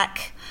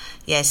back.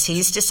 Yes,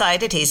 he's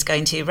decided he's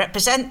going to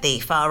represent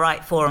the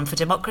far-right Forum for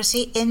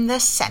Democracy in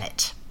the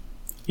Senate.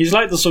 He's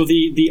like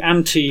the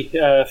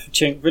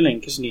anti-Tjenk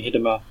Willink, isn't he,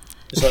 Hiddema?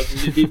 It's like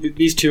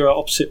these two are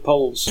opposite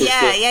poles.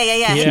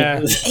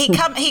 Yeah.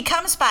 He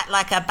comes back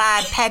like a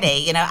bad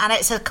penny, and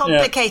it's a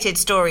complicated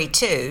story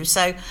too.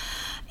 So,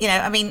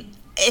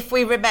 if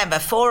we remember,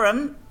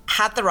 Forum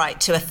had the right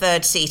to a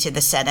 3rd seat in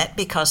the Senate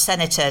because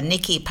Senator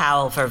Nikki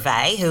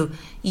Powell-Verwey, who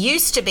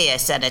used to be a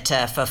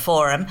senator for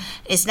Forum,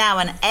 is now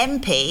an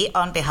MP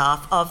on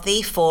behalf of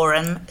the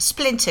Forum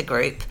splinter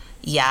group,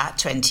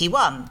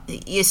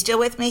 Ja21. You still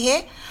with me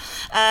here?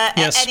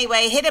 Yes.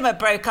 Anyway, Hiddema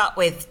broke up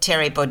with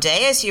Thierry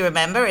Baudet, as you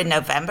remember, in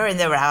November in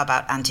the row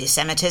about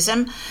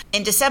anti-Semitism.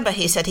 In December,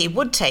 he said he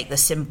would take the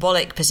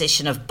symbolic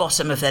position of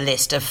bottom of the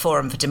list of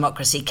Forum for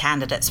Democracy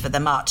candidates for the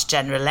March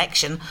general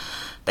election.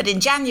 But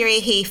in January,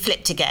 he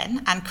flipped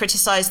again and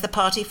criticised the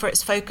party for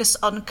its focus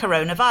on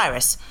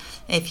coronavirus.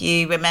 If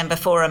you remember,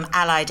 Forum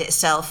allied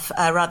itself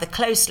rather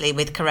closely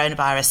with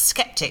coronavirus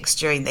skeptics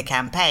during the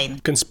campaign.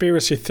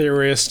 Conspiracy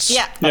theorists.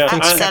 Yeah, I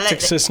think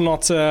skeptics is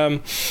not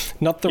the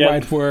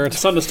right word.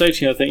 It's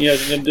understating, I think.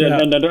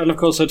 And of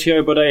course,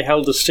 Thierry Baudet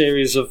held a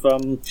series of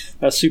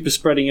super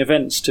spreading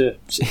events to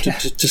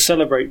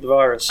celebrate the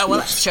virus. Oh well,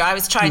 that's true. I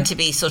was trying to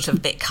be sort of a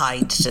bit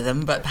kind to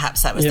them, but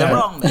perhaps that was the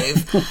wrong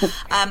move.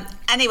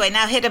 Anyway,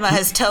 now Hiddema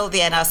has told the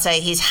NRC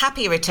he's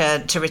happy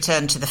to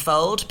return to the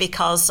fold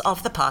because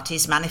of the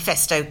party's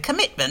manifesto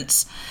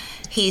commitments.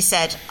 He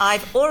said,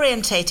 "I've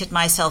orientated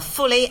myself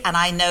fully and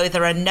I know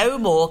there are no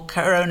more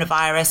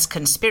coronavirus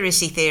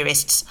conspiracy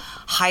theorists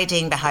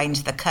hiding behind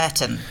the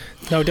curtain."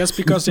 No, that's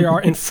because they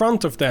are in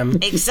front of them.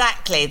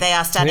 Exactly. They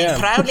are standing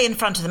proudly in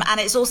front of them. And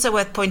it's also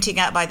worth pointing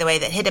out, by the way,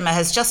 that Hiddema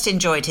has just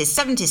enjoyed his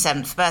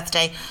 77th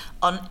birthday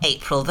on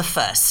April the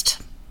 1st.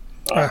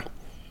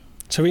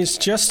 So he's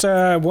just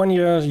 1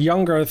 year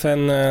younger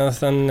than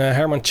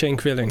Herman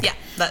Cenk Willink. Yeah,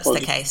 that's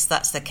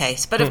the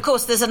case. But of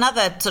course, there's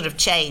another sort of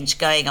change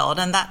going on,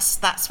 and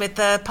that's with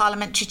the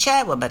parliamentary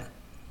chairwoman.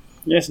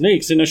 Yes,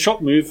 indeed. In a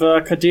shock move,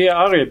 Kadir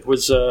Arib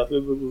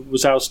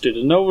was ousted,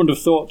 and no one would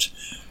have thought,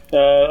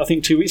 I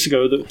think 2 weeks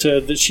ago,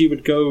 that she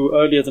would go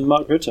earlier than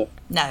Mark Rutte.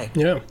 No,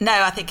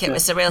 I think it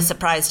was a real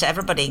surprise to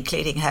everybody,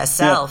 including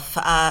herself.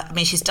 Yeah. I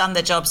mean, she's done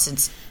the job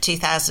since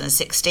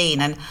 2016,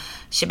 and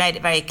she made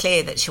it very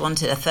clear that she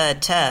wanted a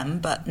third term.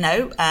 But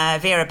no,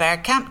 Vera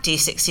Bergkamp,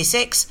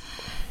 D66,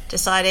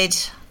 decided,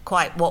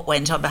 quite what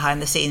went on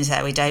behind the scenes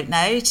there, we don't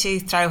know, to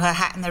throw her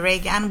hat in the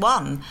ring and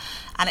won.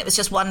 And it was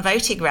just one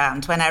voting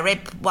round. When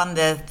Arib won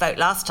the vote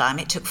last time,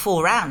 it took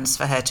 4 rounds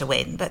for her to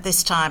win. But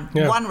this time,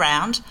 1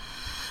 round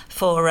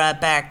for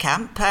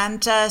Bergkamp,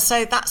 and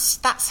so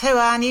that's who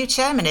our new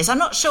chairman is. I'm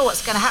not sure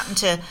what's going to happen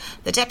to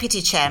the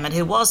deputy chairman,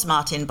 who was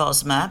Martin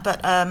Bosma,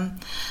 but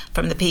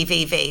from the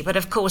PVV. But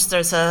of course,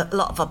 there's a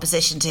lot of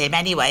opposition to him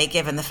anyway,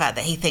 given the fact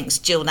that he thinks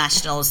dual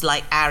nationals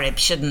like Arib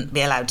shouldn't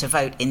be allowed to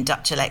vote in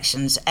Dutch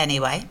elections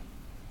anyway.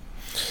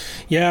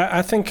 Yeah,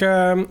 I think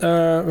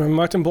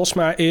Martin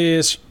Bosma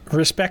is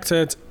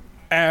respected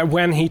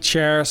when he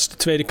chairs the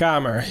Tweede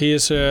Kamer.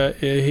 He's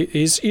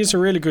a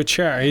really good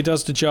chair. He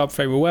does the job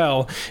very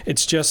well.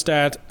 It's just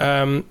that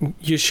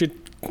you should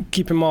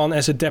keep him on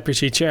as a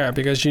deputy chair,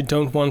 because you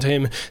don't want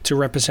him to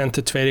represent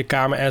the Tweede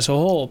Kamer as a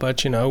whole.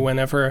 But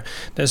whenever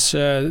there's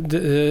a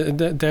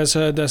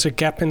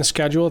gap in the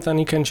schedule, then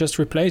he can just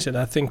replace it.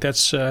 I think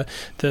that's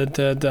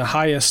the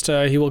highest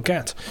he will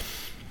get.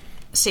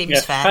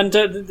 Seems fair. And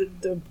there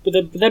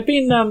have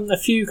been a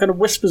few kind of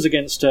whispers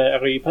against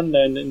Arib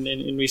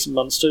in recent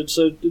months.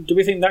 So do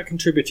we think that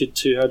contributed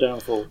to her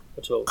downfall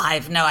at all?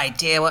 I've no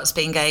idea what's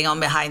been going on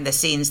behind the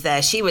scenes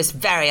there. She was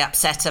very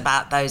upset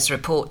about those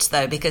reports,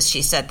 though, because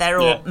she said they're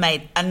all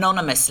made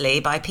anonymously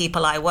by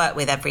people I work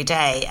with every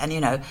day. And,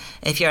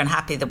 if you're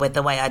unhappy with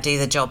the way I do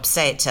the job,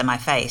 say it to my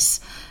face.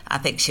 I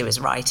think she was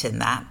right in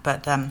that.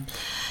 But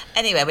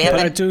anyway, we have...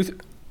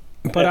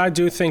 But I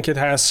do think it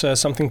has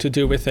something to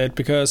do with it,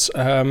 because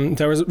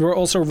were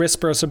also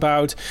whispers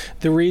about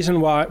the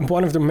reason why,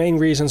 one of the main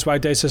reasons why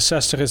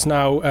D66 is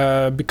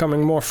now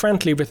becoming more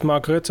friendly with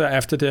Mark Rutte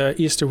after the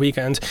Easter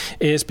weekend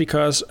is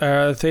because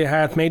they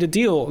had made a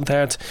deal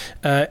that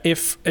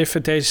if a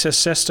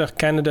D66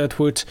 candidate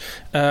would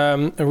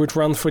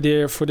run for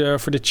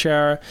the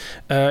chair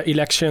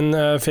election,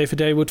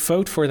 VVD would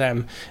vote for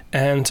them,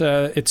 and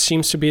it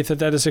seems to be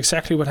that is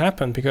exactly what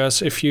happened,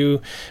 because if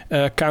you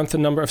count the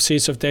number of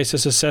seats of D66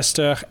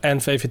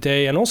 and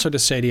VVD and also the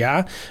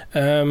CDA,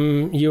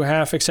 you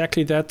have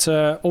exactly that,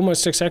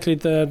 almost exactly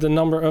the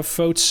number of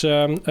votes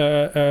Vera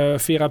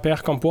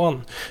Bergkamp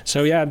won.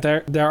 So yeah,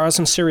 there are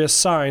some serious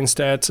signs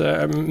that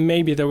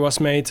maybe there was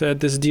made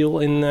this deal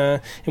in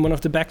one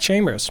of the back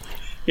chambers.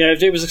 Yeah,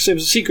 it was a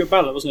secret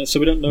ballot, wasn't it? So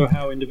we don't know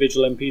how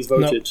individual MPs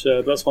voted.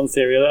 No. That's one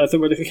theory. I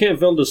think Geert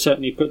Wilders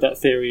certainly put that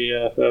theory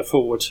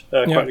forward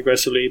quite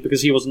aggressively,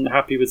 because he wasn't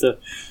happy with the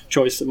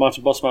choice that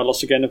Martin Bosma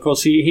lost again. Of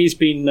course, he's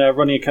been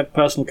running a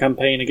personal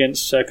campaign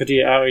against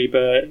Kadir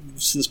Arib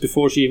since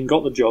before she even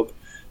got the job,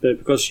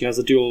 because she has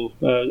a dual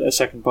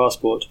second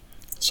passport.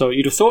 So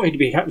you'd have thought he'd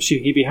be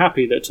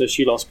happy that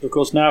she lost, but of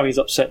course now he's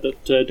upset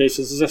that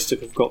D66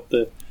 have got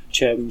the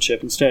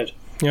chairmanship instead.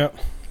 Yeah.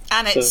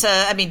 And it's,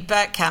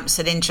 Bergkamp's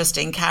an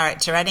interesting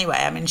character anyway.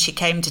 I mean, she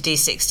came to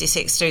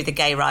D66 through the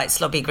gay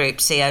rights lobby group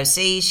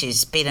COC.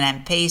 She's been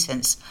an MP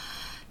since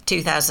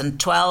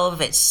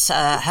 2012. It's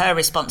her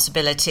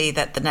responsibility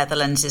that the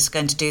Netherlands is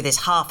going to do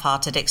this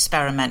half-hearted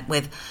experiment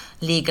with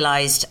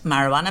legalised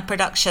marijuana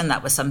production.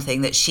 That was something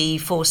that she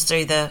forced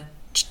through the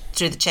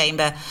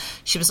chamber.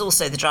 She was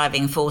also the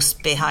driving force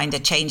behind a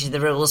change in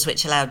the rules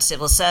which allowed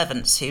civil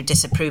servants who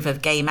disapprove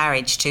of gay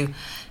marriage to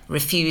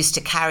refuse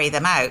to carry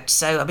them out.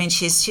 So, I mean,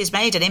 she's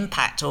made an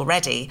impact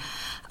already.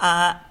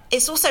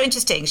 It's also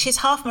interesting. She's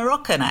half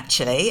Moroccan,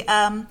 actually,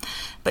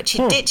 but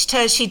she ditched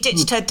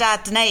her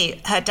dad's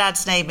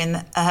name in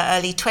her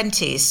early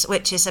 20s,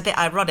 which is a bit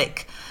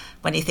ironic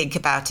when you think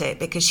about it,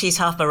 because she's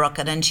half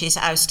Moroccan and she's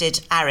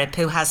ousted Arib,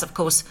 who has, of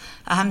course,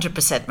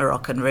 100%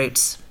 Moroccan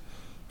roots.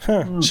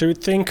 So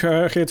you'd think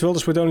Geert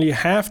Wilders would only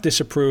half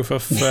disapprove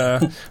of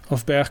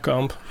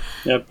Bergkamp.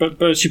 Yeah,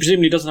 but she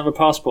presumably doesn't have a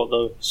passport,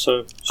 though,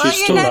 so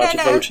she's still allowed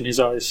to vote in his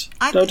eyes.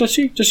 Does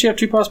she? Does she have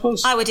 2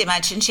 passports? I would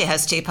imagine she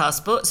has 2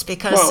 passports,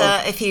 because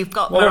if you've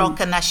got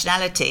Moroccan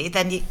nationality,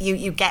 then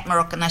you get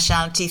Moroccan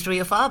nationality through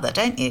your father,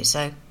 don't you?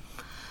 So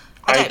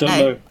I don't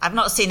know. I've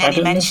not seen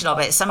any mention of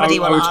it. Somebody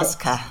will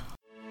ask her.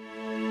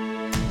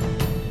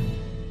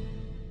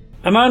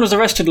 A man was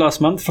arrested last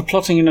month for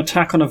plotting an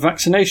attack on a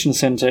vaccination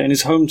centre in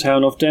his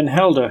hometown of Den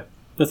Helder.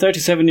 The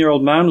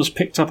 37-year-old man was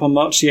picked up on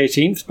March the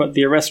 18th, but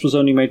the arrest was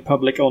only made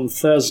public on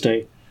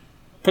Thursday.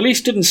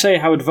 Police didn't say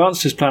how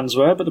advanced his plans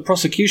were, but the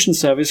prosecution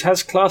service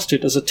has classed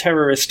it as a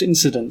terrorist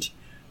incident.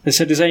 They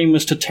said his aim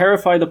was to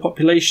terrify the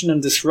population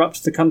and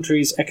disrupt the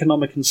country's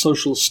economic and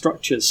social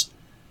structures.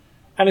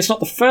 And it's not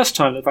the first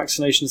time that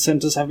vaccination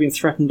centres have been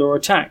threatened or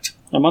attacked.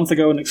 A month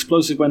ago, an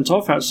explosive went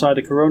off outside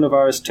a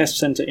coronavirus test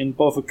centre in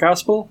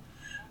Boven-Kaspel,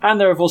 and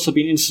there have also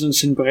been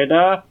incidents in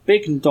Breda,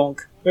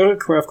 Beekendonk,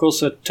 Urk, where of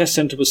course a test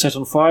centre was set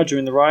on fire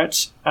during the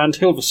riots, and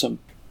Hilversum.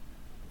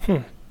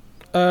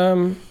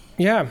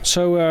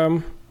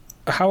 So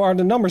how are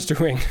the numbers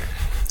doing?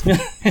 Well,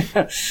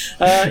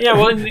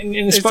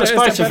 in spite is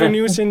of better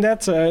news in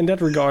that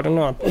regard or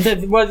not?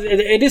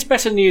 It is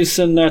better news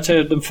than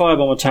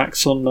firebomb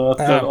attacks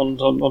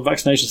on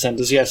vaccination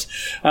centres. Yes,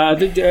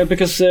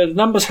 because the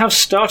numbers have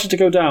started to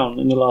go down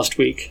in the last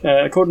week.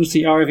 According to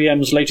the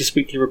RIVM's latest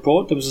weekly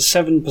report, there was a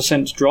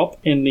 7% drop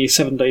in the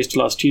 7 days to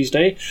last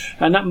Tuesday,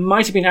 and that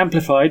might have been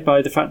amplified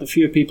by the fact that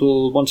fewer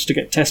people wanted to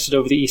get tested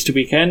over the Easter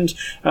weekend.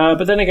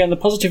 But then again, the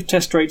positive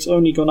test rate's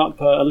only gone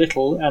up a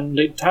little, and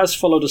it has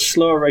followed a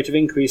slower rate of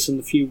increase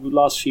in the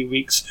last few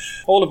weeks,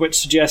 all of which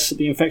suggests that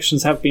the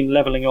infections have been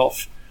levelling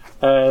off.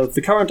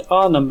 The current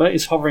R number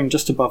is hovering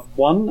just above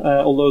 1,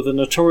 although the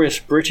notorious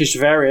British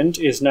variant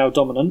is now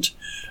dominant.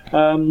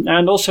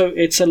 And also,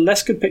 it's a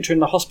less good picture in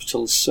the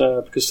hospitals,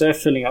 because they're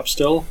filling up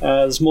still.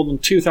 There's more than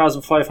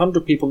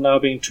 2,500 people now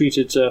being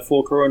treated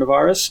for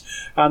coronavirus,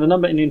 and the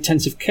number in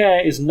intensive care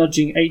is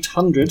nudging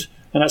 800,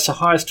 and that's the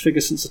highest figure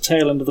since the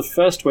tail end of the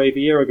first wave a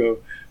year ago.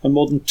 And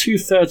more than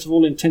 2/3 of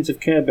all intensive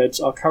care beds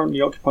are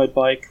currently occupied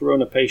by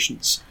corona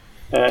patients.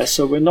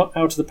 So we're not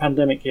out of the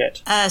pandemic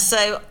yet.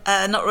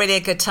 Not really a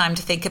good time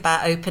to think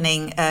about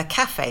opening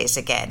cafes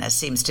again, as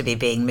seems to be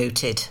being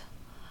mooted.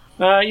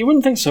 You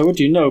wouldn't think so, would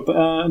you? No,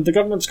 but the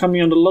government's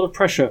coming under a lot of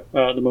pressure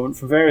at the moment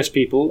from various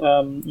people,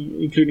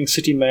 including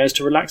city mayors,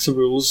 to relax the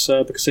rules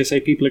because they say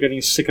people are getting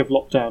sick of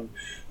lockdown,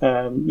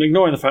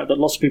 ignoring the fact that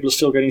lots of people are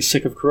still getting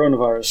sick of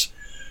coronavirus.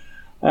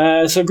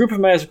 So a group of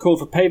mayors have called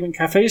for pavement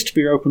cafes to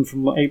be open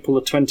from April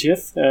the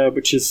 20th,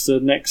 which is the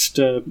next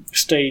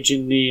stage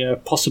in the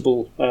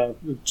possible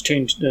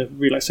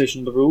relaxation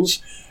of the rules.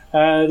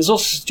 There's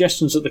also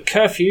suggestions that the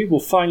curfew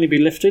will finally be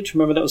lifted.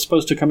 Remember, that was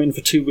supposed to come in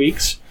for 2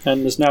 weeks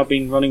and has now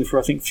been running for,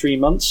 I think, 3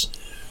 months.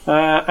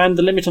 And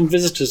the limit on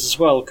visitors as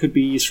well could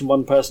be eased from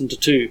 1 person to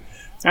 2.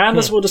 And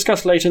as we'll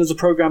discuss later, there's a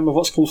programme of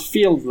what's called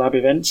field lab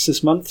events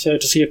this month to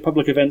see if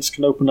public events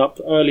can open up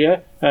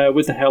earlier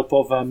with the help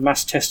of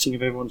mass testing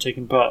of everyone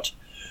taking part.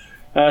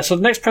 So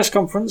the next press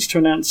conference to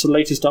announce the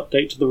latest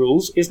update to the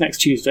rules is next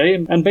Tuesday,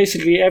 and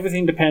basically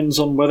everything depends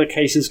on whether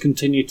cases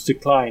continue to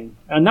decline.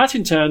 And that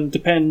in turn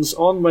depends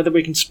on whether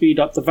we can speed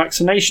up the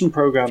vaccination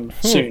programme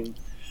soon.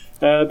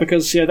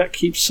 Because that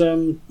keeps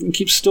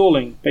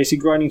stalling, basically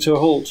grinding to a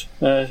halt.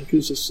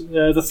 Because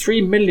the 3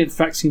 millionth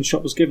vaccine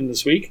shot was given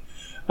this week.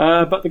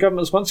 But the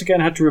government has once again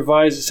had to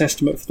revise its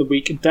estimate for the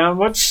week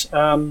downwards,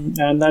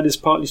 and that is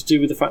partly to do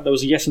with the fact there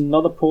was yet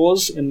another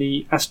pause in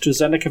the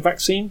AstraZeneca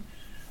vaccine.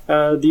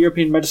 The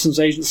European Medicines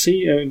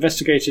Agency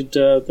investigated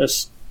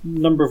this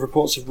number of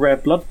reports of rare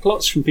blood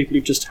clots from people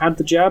who've just had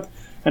the jab,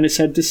 and it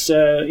said this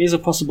is a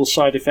possible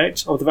side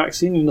effect of the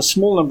vaccine in a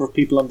small number of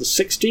people under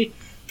 60,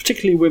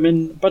 particularly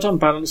women, but on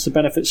balance, the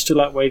benefits still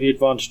outweigh the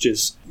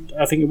advantages.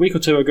 I think a week or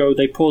two ago,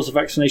 they paused the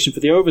vaccination for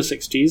the over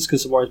 60s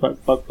because they're worried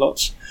about blood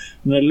clots,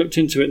 and they looked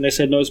into it and they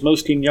said, no, it's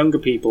mostly in younger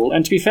people.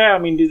 And to be fair, I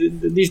mean,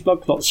 these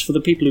blood clots, for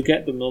the people who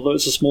get them, although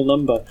it's a small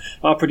number,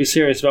 are pretty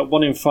serious. About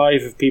 1 in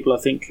 5 of people, I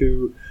think,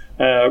 who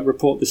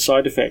report this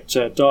side effect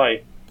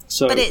die.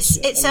 So, but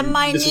it's a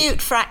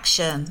minute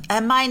fraction,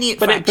 but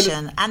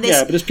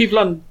there's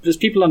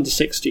people under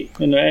 60.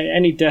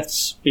 Any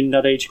deaths in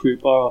that age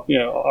group are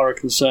a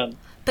concern.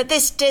 But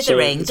this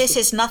dithering, this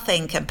is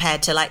nothing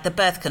compared to like the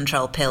birth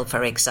control pill,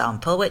 for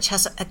example, which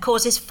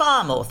causes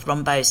far more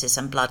thrombosis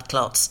and blood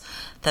clots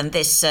than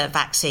this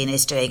vaccine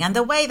is doing. And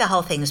the way the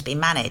whole thing's been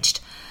managed,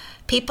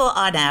 people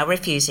are now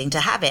refusing to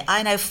have it.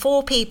 I know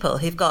 4 people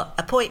who've got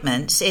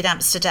appointments in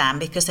Amsterdam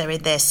because they're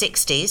in their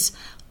 60s,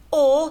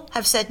 or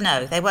have said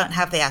no, they won't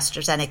have the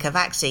AstraZeneca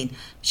vaccine,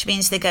 which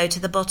means they go to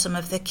the bottom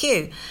of the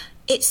queue.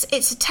 It's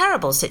a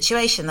terrible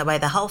situation, the way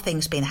the whole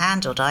thing's been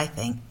handled, I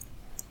think.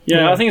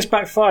 Yeah, I think it's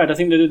backfired. I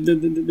think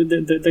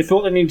they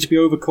thought they needed to be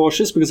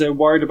overcautious because they were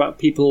worried about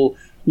people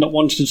not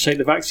wanting to take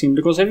the vaccine,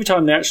 because every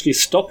time they actually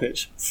stop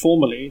it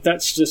formally,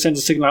 that sends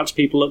a signal out to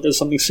people that there's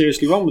something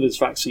seriously wrong with this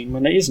vaccine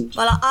when there isn't.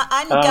 Well,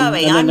 I'm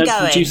going.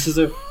 Reduces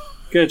the...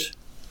 Good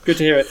to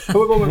hear it.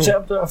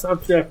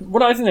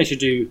 What I think they should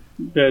do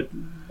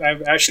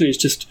actually is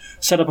just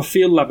set up a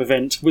field lab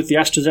event with the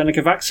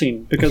AstraZeneca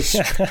vaccine, because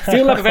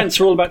field lab events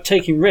are all about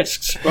taking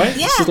risks, right?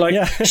 Yeah. This is like,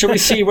 should we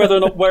see whether or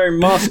not wearing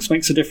masks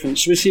makes a difference?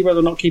 Should we see whether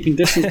or not keeping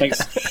distance makes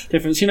a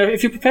difference?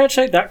 If you're prepared to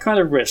take that kind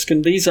of risk,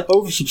 and these are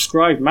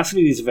oversubscribed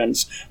massively, these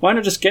events, why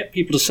not just get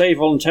people to say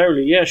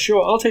voluntarily, yeah,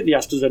 sure, I'll take the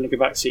AstraZeneca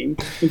vaccine,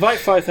 invite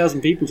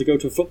 5,000 people to go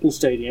to a football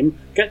stadium,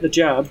 get the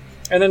jab,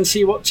 and then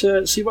see what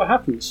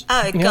happens.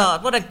 Oh,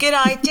 God, what a good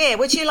idea.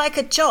 Would you like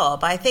a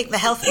job? I think the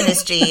health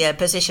ministry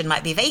position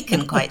might be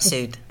vacant quite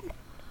soon.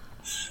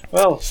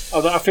 Well,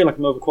 I feel like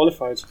I'm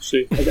overqualified,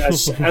 actually,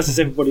 as is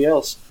everybody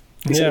else,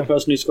 except the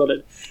person who's got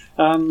it.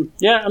 One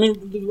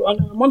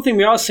thing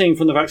we are seeing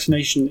from the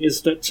vaccination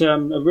is that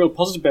a real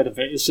positive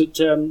benefit is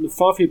that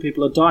far fewer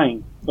people are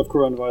dying of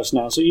coronavirus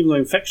now. So even though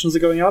infections are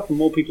going up and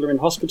more people are in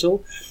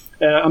hospital,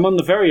 among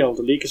the very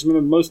elderly, because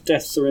remember, most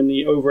deaths are in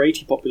the over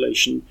 80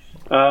 population,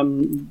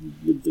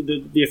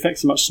 the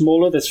effects are much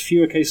smaller. There's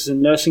fewer cases in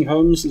nursing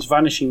homes. It's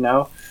vanishing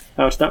now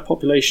out of that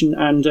population,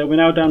 and we're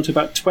now down to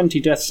about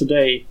 20 deaths a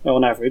day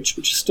on average,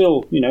 which is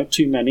still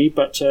too many.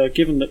 But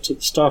given that at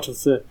the start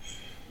of the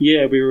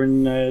year we were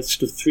in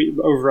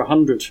over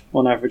 100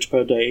 on average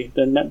per day,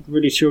 then that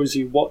really shows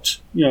you what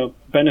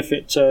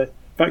benefit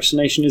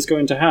vaccination is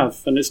going to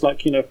have. And it's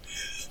like you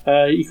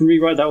can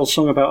rewrite that old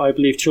song about I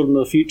believe children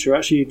are the future.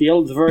 Actually,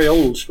 the very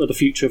old are the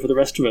future for the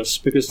rest of us,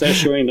 because they're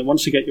showing that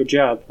once you get your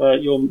jab,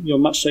 you're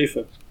much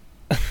safer.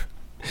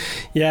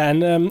 Yeah,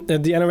 and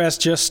the NOS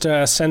just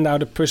sent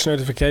out a push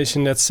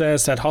notification that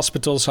says that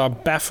hospitals are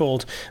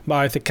baffled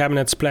by the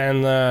cabinet's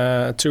plan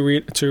of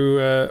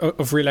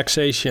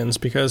relaxations,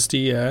 because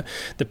the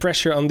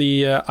pressure on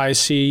the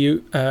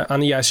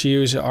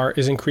ICUs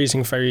is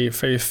increasing very,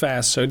 very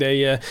fast. So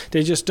they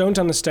just don't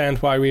understand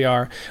why we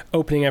are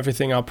opening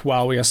everything up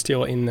while we are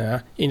still in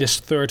this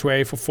third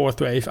wave or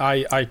fourth wave.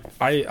 I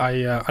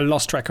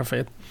lost track of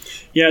it.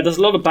 Yeah, there's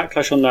a lot of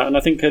backlash on that, and I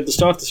think at the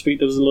start of this week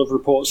there was a lot of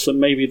reports that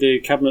maybe the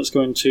Cabinet's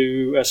going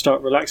to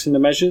start relaxing the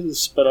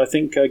measures, but I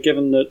think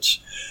given that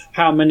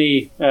how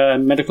many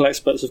medical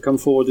experts have come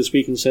forward this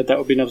week and said that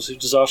would be an absolutely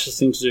disastrous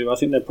thing to do, I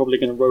think they're probably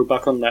going to row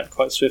back on that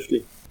quite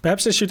swiftly.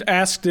 Perhaps they should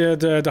ask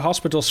the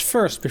hospitals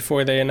first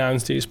before they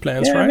announce these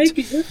plans, right?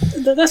 Maybe.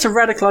 That's a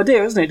radical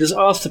idea, isn't it? Just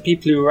ask the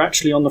people who are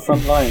actually on the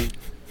front line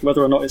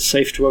whether or not it's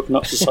safe to open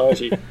up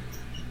society.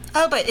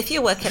 Oh, but if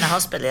you work in a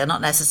hospital, you're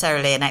not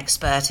necessarily an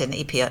expert in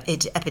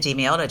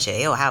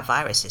epidemiology or how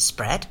viruses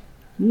spread.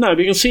 No, but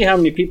you can see how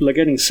many people are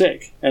getting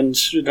sick and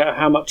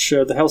how much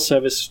the health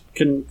service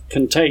can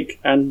take.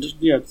 And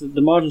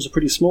the margins are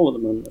pretty small at the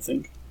moment, I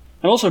think.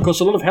 And also, of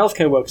course, a lot of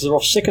healthcare workers are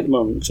off sick at the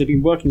moment because they've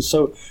been working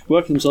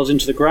themselves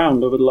into the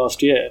ground over the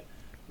last year,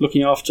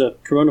 looking after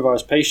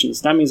coronavirus patients.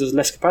 That means there's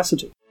less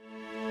capacity.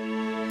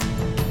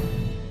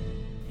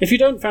 If you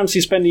don't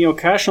fancy spending your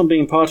cash on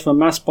being part of a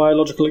mass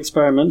biological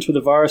experiment with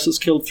a virus that's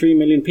killed 3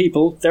 million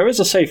people, there is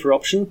a safer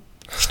option.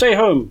 Stay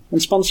home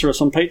and sponsor us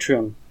on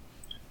Patreon.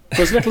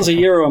 For as little as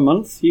 €1 a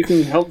month, you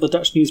can help the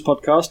Dutch News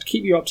Podcast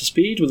keep you up to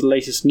speed with the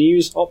latest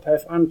news,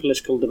 op-ed and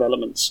political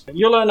developments.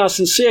 You'll earn our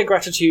sincere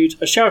gratitude,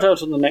 a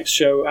shout-out on the next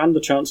show, and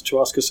the chance to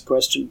ask us a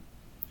question.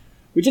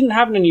 We didn't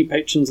have any new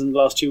patrons in the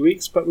last 2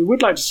 weeks, but we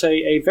would like to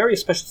say a very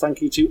special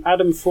thank you to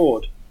Adam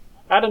Ford.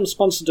 Adam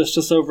sponsored us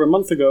just over a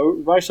month ago,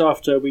 right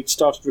after we'd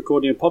started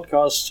recording a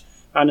podcast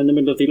and in the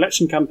middle of the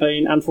election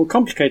campaign, and for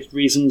complicated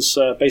reasons,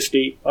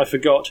 basically, I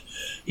forgot,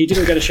 he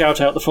didn't get a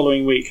shout-out the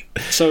following week.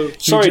 So,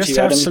 sorry to you,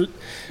 Adam.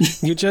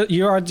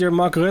 You are the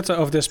Mark Rutte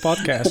of this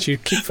podcast. You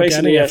keep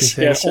forgetting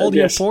everything. Yes, all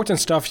the important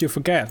stuff you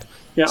forget.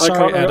 Yeah,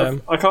 sorry,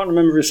 Adam. I can't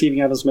remember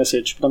receiving Adam's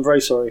message, but I'm very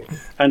sorry.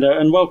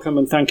 And welcome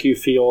and thank you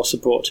for your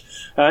support.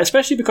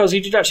 Especially because he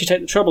did actually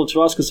take the trouble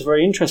to ask us a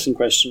very interesting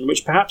question,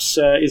 which perhaps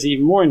is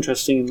even more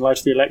interesting in light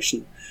of the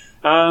election.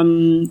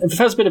 The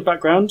first bit of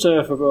background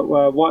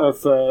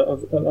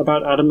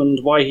about Adam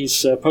and why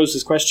he's posed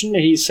this question.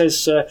 He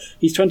says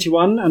he's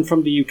 21 and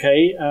from the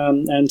UK,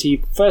 and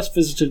he first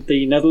visited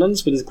the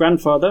Netherlands with his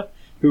grandfather,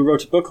 who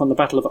wrote a book on the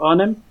Battle of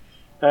Arnhem,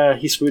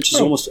 which is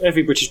almost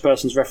every British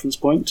person's reference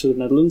point to the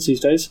Netherlands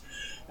these days.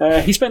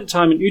 He spent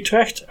time in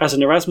Utrecht as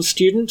an Erasmus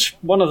student,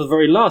 one of the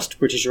very last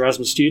British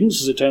Erasmus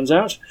students, as it turns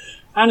out,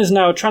 and is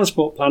now a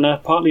transport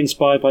planner, partly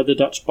inspired by the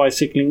Dutch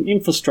bicycling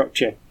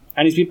infrastructure.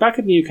 And he's been back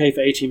in the UK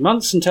for 18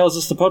 months and tells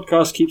us the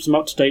podcast keeps him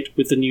up to date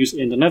with the news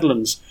in the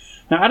Netherlands.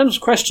 Now, Adam's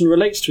question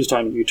relates to his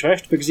time in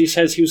Utrecht because he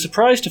says he was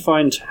surprised to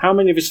find how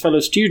many of his fellow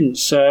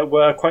students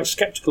were quite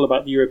sceptical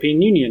about the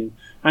European Union.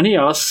 And he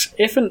asks,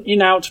 if an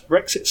in-out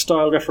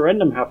Brexit-style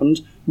referendum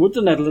happened, would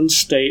the Netherlands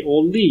stay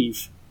or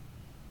leave?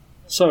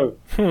 So,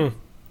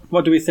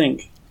 what do we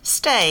think?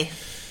 Stay.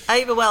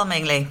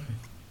 Overwhelmingly.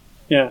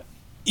 Yeah.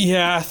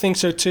 Yeah, I think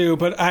so too.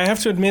 But I have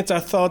to admit,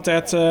 I thought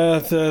that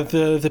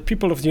the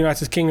people of the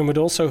United Kingdom would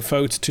also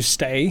vote to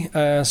stay.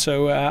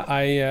 So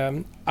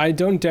I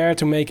don't dare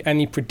to make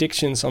any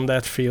predictions on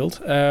that field.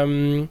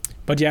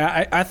 But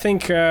yeah, I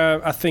think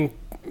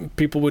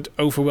people would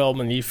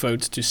overwhelmingly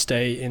vote to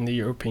stay in the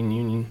European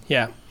Union.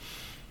 Yeah.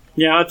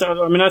 Yeah, I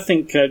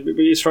think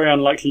it's very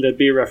unlikely there'd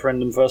be a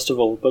referendum, first of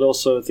all. But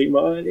also, I think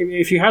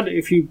if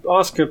you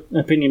ask an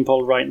opinion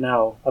poll right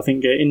now, I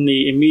think in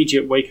the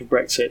immediate wake of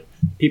Brexit,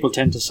 people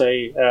tend to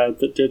say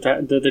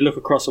that they look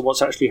across at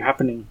what's actually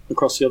happening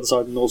across the other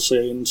side of the North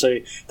Sea and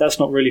say that's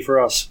not really for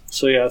us.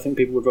 So yeah, I think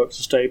people would vote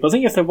to stay. But I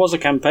think if there was a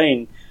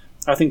campaign,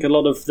 I think there's a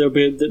lot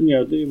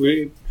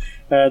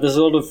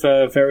of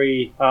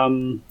very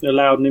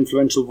loud and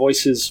influential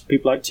voices,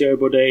 people like Thierry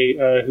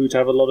Baudet, who'd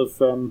have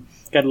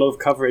get a lot of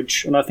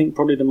coverage, and I think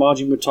probably the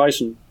margin would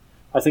tighten.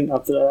 I think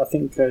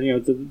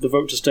the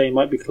vote to stay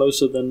might be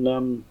closer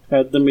than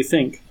we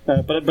think,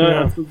 but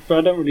I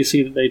don't really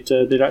see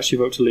that they'd actually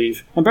vote to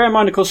leave. And bear in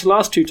mind, of course, the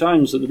last two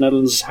times that the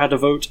Netherlands had a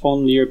vote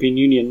on the European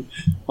Union,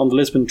 on the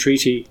Lisbon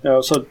Treaty, they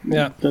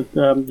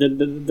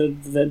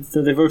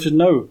voted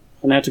no,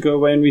 and they had to go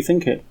away and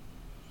rethink it.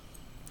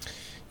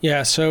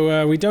 Yeah,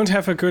 so we don't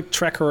have a good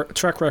track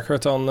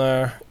record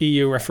on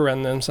EU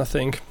referendums, I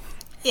think.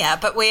 Yeah,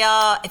 but we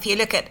are, if you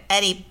look at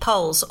any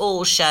polls,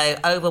 all show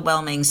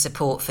overwhelming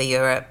support for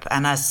Europe.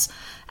 And as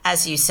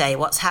you say,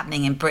 what's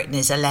happening in Britain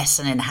is a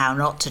lesson in how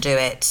not to do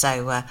it.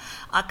 So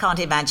I can't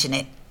imagine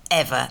it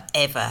ever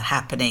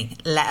happening,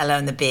 let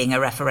alone there being a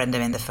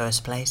referendum in the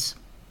first place.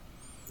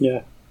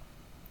 Yeah.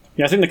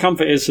 Yeah, I think the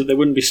comfort is that they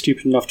wouldn't be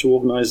stupid enough to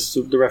organise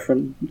to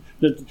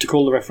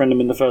call the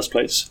referendum in the first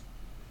place.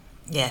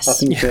 Yes. I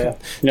think,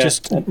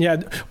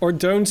 or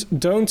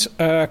don't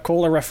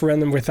call a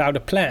referendum without a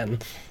plan.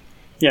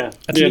 Yeah.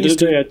 At least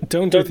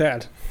don't do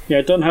that.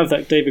 Yeah, don't have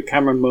that David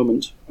Cameron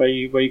moment where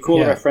you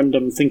call a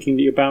referendum thinking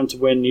that you're bound to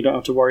win. You don't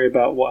have to worry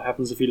about what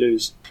happens if you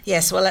lose.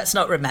 Yes, well, let's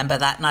not remember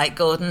that night,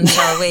 Gordon,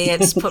 shall we?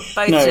 It's put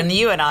both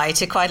you and I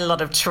to quite a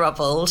lot of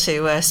trouble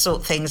to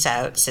sort things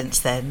out since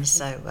then.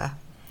 So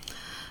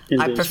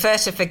I prefer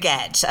to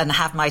forget and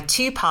have my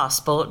 2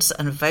 passports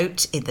and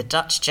vote in the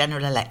Dutch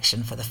general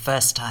election for the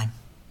first time.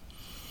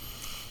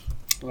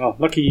 Well,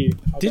 lucky you.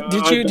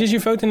 Did you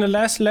vote in the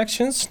last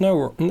elections?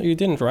 No, you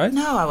didn't, right?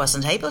 No, I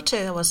wasn't able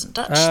to. I wasn't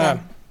Dutch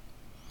then.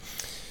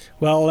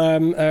 Well,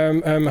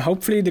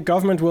 hopefully the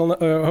government will.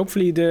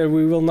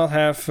 We will not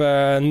have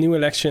new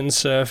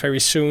elections very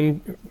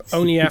soon.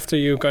 Only after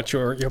you got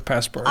your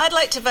passport. I'd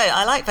like to vote.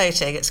 I like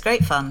voting. It's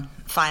great fun.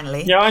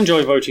 Finally. Yeah, I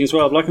enjoy voting as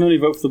well. But I can only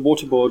vote for the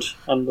water board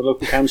and the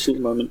local council at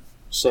the moment,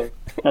 so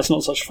that's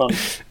not such fun.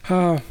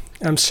 Oh,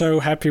 I'm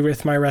so happy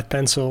with my red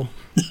pencil.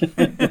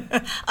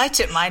 I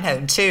took mine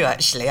home too,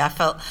 actually. I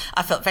felt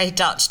very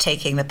Dutch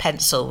taking the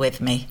pencil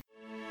with me.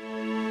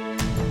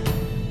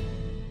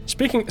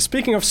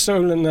 Speaking of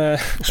stolen...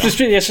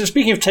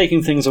 Speaking of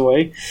taking things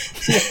away.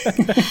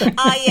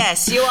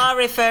 Yes, you are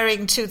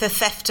referring to the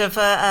theft of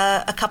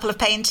a couple of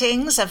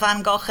paintings, a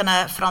Van Gogh and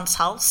a Frans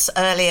Hals,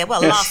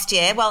 last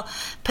year. Well,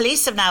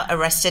 police have now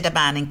arrested a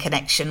man in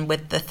connection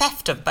with the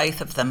theft of both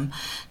of them.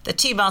 The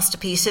 2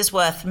 masterpieces,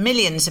 worth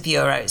millions of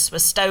euros, were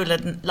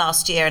stolen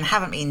last year and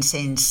haven't been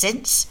seen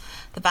since.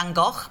 The Van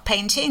Gogh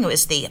painting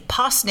was the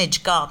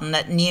Parsonage Garden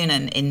at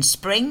Newnan in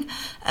spring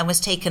and was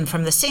taken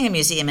from the Singer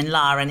Museum in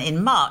Laren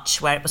in March,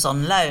 where it was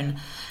on loan.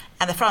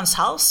 And the Frans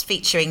Hals,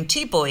 featuring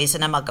 2 boys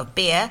and a mug of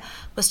beer,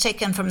 was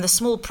taken from the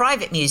small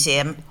private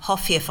museum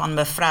Hofje van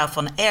Mevrouw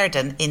van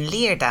Erden in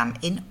Leerdam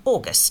in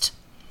August.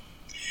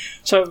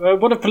 So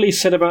what have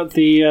police said about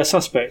the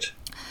suspect?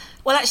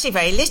 Well, actually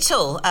very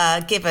little,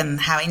 given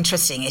how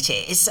interesting it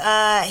is.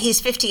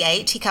 He's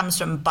 58, he comes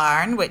from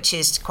Baarn, which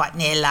is quite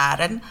near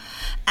Laren,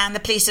 and the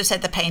police have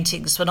said the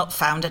paintings were not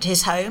found at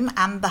his home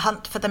and the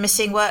hunt for the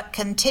missing work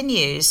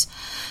continues.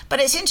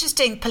 But it's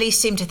interesting, police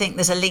seem to think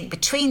there's a link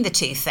between the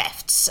 2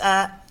 thefts.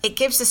 It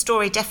gives the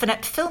story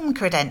definite film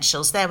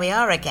credentials. There we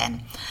are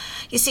again.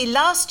 You see,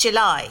 last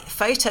July,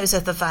 photos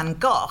of the Van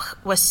Gogh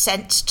were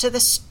sent to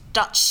the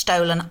Dutch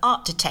stolen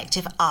art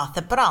detective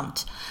Arthur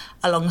Brandt,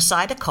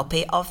 alongside a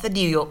copy of the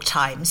New York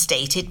Times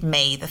dated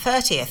May the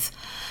 30th.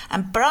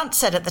 And Brandt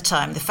said at the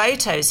time the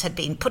photos had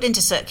been put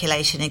into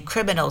circulation in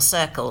criminal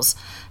circles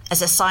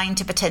as a sign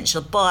to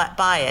potential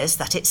buyers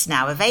that it's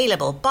now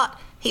available. But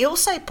he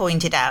also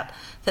pointed out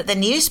that the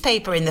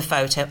newspaper in the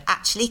photo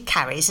actually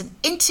carries an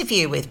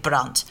interview with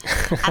Brandt.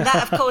 And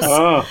that, of course,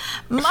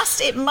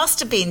 must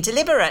have been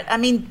deliberate. I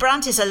mean,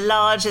 Brandt is a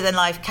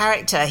larger-than-life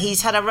character.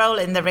 He's had a role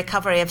in the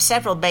recovery of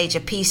several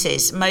major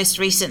pieces, most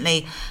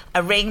recently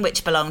a ring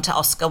which belonged to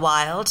Oscar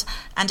Wilde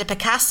and a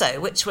Picasso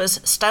which was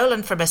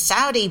stolen from a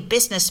Saudi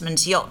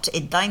businessman's yacht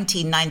in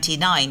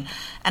 1999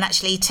 and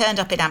actually turned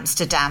up in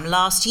Amsterdam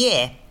last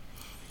year.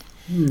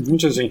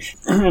 Interesting.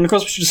 And of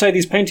course, we should say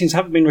these paintings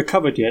haven't been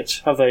recovered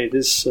yet, have they?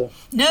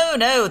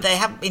 No, they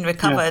haven't been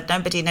recovered. Yeah.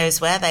 Nobody knows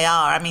where they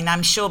are. I mean,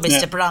 I'm sure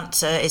Mr.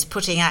 Brandt is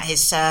putting out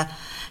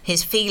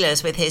his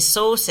feelers with his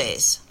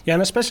sources. Yeah,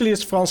 and especially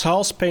this Frans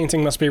Hals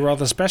painting must be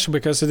rather special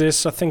because it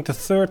is, I think, the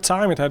 3rd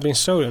time it had been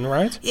stolen,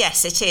 right?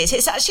 Yes, it is.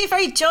 It's actually a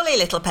very jolly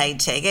little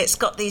painting. It's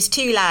got these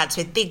 2 lads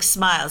with big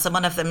smiles and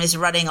one of them is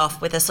running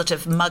off with a sort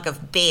of mug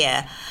of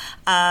beer.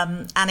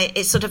 And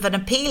it's sort of an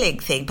appealing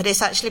thing, but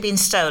it's actually been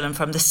stolen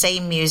from the same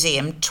same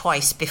museum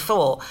twice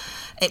before.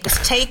 It was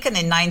taken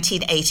in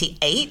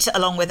 1988,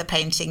 along with a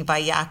painting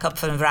by Jacob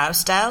van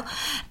Ruisdael,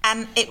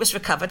 and it was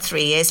recovered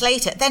 3 years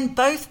later. Then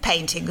both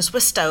paintings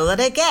were stolen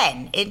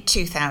again in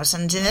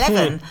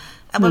 2011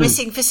 and were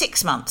missing for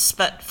 6 months,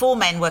 but 4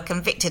 men were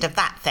convicted of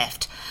that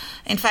theft.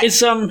 In fact, is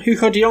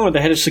Hugo de Jonge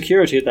the head of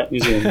security at that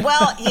museum?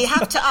 Well, you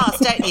have to ask,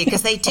 don't you?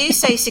 Because they do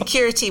say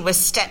security was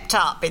stepped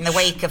up in the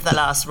wake of the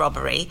last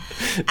robbery,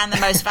 and the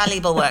most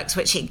valuable works,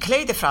 which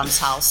include the Frans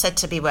Hals, said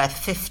to be worth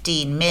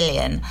 15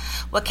 million,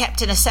 were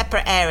kept in a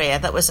separate area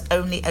that was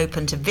only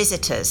open to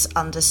visitors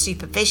under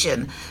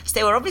supervision. So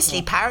they were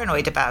obviously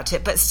paranoid about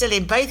it, but still,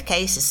 in both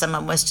cases,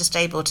 someone was just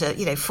able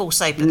to,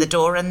 force open the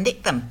door and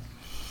nick them.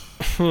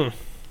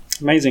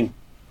 Amazing.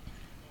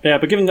 Yeah,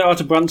 but given that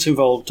Arthur Brandt's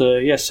involved,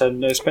 yes, I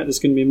expect there's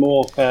going to be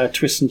more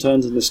twists and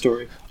turns in this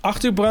story.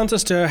 Arthur Brandt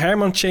is the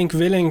Herman Tjenk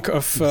Willink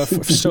of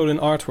stolen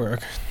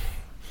artwork.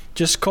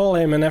 Just call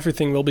him and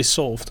everything will be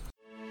solved.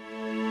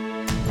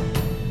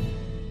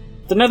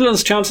 The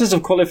Netherlands' chances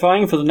of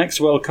qualifying for the next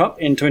World Cup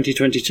in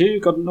 2022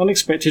 got an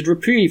unexpected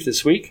reprieve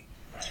this week.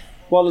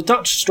 While the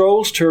Dutch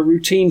strolled to a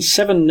routine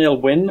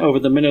 7-0 win over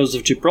the minnows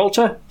of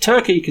Gibraltar,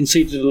 Turkey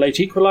conceded a late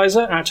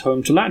equaliser at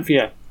home to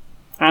Latvia.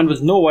 And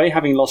with Norway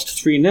having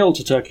lost 3-0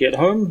 to Turkey at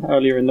home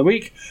earlier in the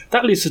week,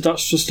 that leaves the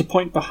Dutch just a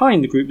point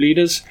behind the group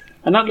leaders,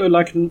 and that looked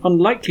like an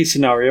unlikely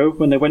scenario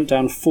when they went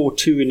down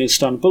 4-2 in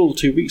Istanbul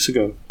 2 weeks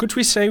ago. Could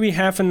we say we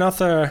have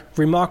another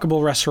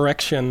remarkable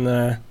resurrection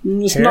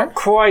It's here? not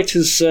quite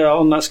as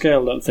on that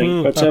scale, I don't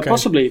think, but okay.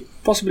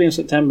 possibly in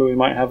September we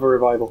might have a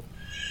revival.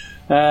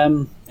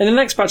 In the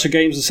next batch of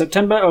games in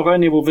September,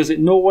 Oranje will visit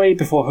Norway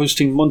before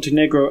hosting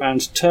Montenegro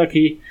and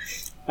Turkey.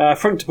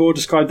 Frank de Boer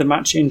described the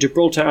match in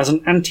Gibraltar as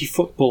an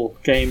anti-football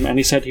game, and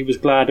he said he was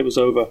glad it was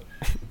over.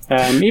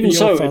 Even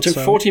so, it took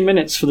 40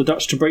 minutes for the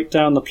Dutch to break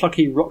down the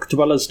plucky rock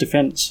dwellers'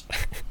 defence.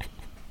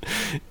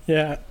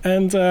 Yeah,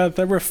 and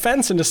there were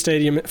fans in the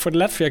stadium for the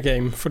Latvia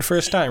game for the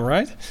first time,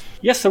 right?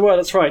 Yes, there were,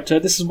 that's right.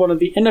 This is one of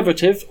the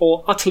innovative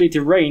or utterly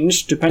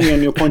deranged, depending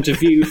on your point of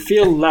view,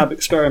 field lab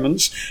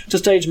experiments to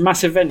stage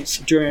mass events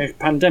during a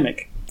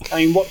pandemic.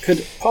 I mean, what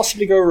could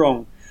possibly go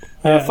wrong?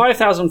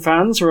 5,000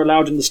 fans were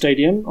allowed in the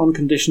stadium on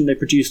condition they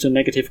produced a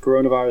negative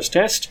coronavirus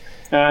test.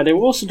 They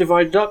were also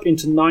divided up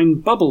into 9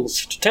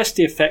 bubbles to test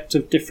the effect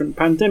of different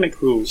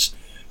pandemic rules.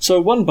 So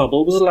one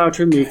bubble was allowed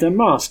to remove their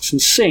masks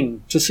and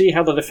sing to see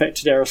how that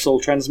affected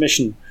aerosol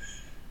transmission.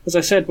 As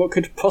I said, what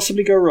could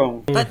possibly go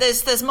wrong? But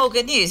there's more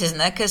good news, isn't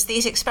there? Because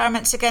these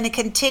experiments are going to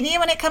continue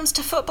when it comes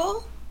to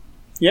football?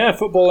 Yeah,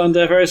 football and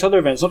various other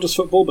events, not just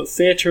football, but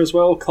theatre as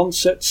well,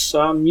 concerts,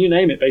 you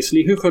name it,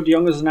 basically. Hugo de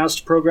Jonge has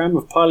announced a programme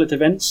of pilot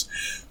events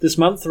this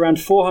month,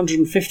 around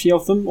 450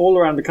 of them, all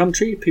around the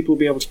country. People will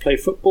be able to play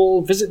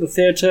football, visit the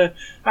theatre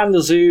and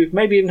the zoo,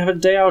 maybe even have a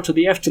day out at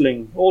the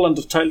Efteling, all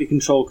under tightly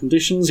controlled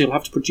conditions. You'll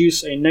have to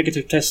produce a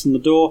negative test on the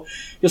door.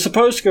 You're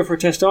supposed to go for a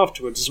test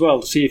afterwards as well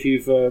to see if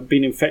you've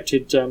been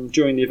infected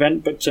during the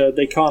event, but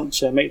they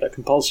can't make that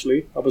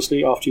compulsory,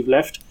 obviously, after you've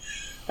left.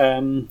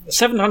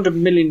 700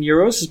 million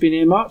euros has been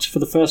earmarked for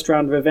the first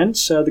round of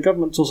events. The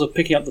government's also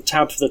picking up the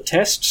tab for the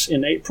tests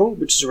in April,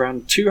 which is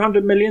around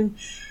 200 million.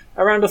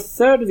 Around a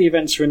third of the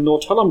events are in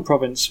North Holland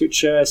province,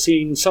 which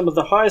seen some of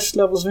the highest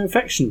levels of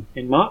infection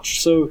in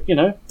March. So,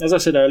 as I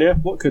said earlier,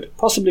 what could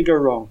possibly go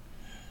wrong?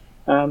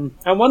 And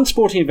one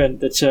sporting event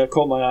that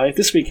caught my eye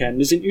this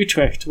weekend is in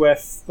Utrecht, where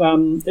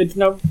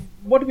now,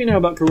 what do we know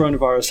about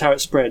coronavirus, how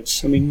it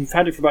spreads? I mean, we've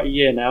had it for about a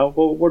year now.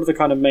 What are the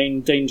kind of main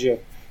danger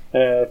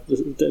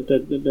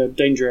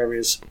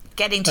areas?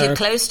 Getting too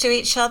close to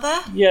each other?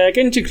 Yeah,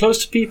 getting too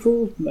close to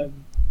people,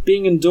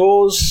 being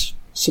indoors,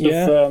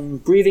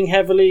 breathing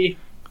heavily,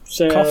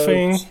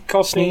 coughing,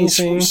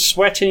 sneezing,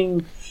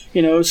 sweating.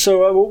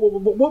 So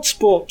what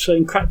sport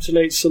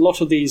encapsulates a lot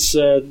of these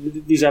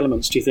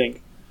elements, do you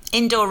think?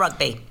 Indoor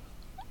rugby.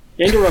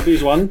 Indoor rugby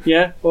is one,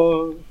 yeah,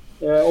 or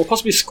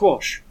possibly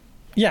squash.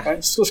 Yeah.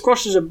 Right? So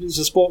squash is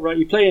a sport, right?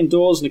 You play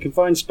indoors in a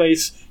confined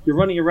space. You're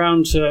running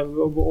around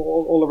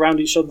all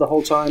around each other the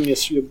whole time.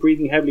 You're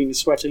breathing heavily and you're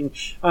sweating.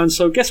 And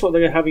so guess what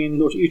they're having in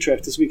North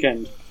Utrecht this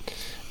weekend?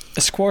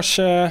 A squash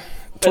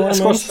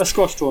tournament? A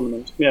squash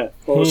tournament, yeah.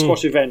 Or a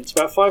squash event.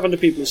 About 500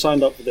 people have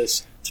signed up for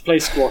this to play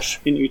squash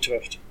in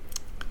Utrecht.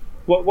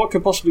 What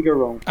could possibly go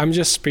wrong? I'm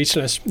just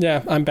speechless.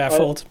 Yeah, I'm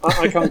baffled.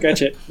 I can't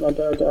get it. I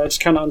just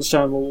cannot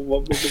understand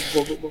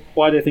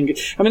why they think it.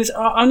 I mean,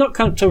 I'm not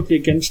kind of totally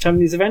against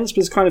having these events, but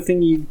it's the kind of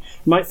thing you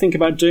might think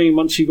about doing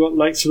once you've got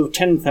like sort of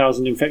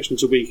 10,000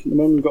 infections a week. At the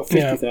moment, we've got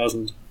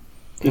 50,000.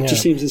 It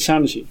just seems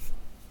insanity.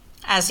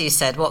 As you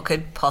said, what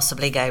could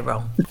possibly go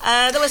wrong?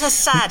 There was a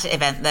sad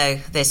event, though,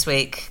 this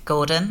week,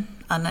 Gordon,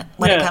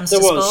 when it comes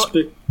to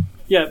sport.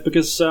 Yeah,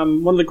 because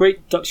one of the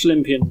great Dutch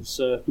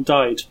Olympians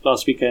died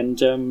last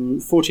weekend,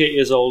 48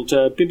 years old,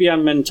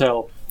 Bibiane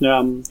Mentel,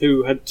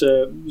 who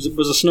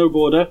was a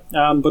snowboarder,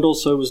 but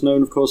also was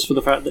known, of course, for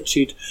the fact that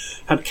she'd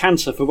had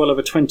cancer for well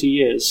over 20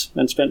 years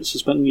and spent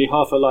nearly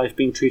half her life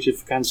being treated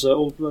for cancer,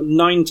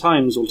 9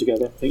 times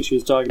altogether. I think she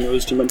was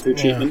diagnosed and went through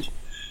treatment.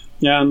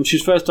 She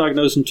was first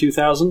diagnosed in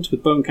 2000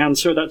 with bone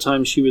cancer. At that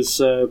time, she was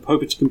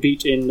hoping to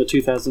compete in the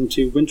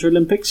 2002 Winter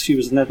Olympics. She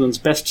was the Netherlands'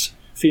 best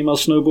female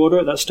snowboarder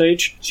at that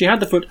stage. She had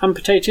the foot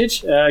amputated,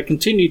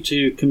 continued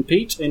to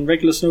compete in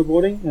regular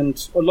snowboarding,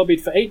 and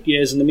lobbied for 8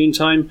 years in the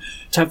meantime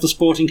to have the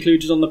sport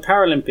included on the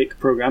Paralympic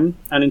programme.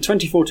 And in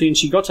 2014,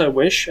 she got her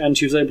wish, and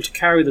she was able to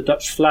carry the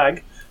Dutch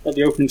flag at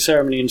the opening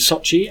ceremony in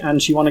Sochi,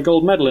 and she won a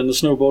gold medal in the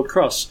snowboard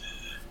cross.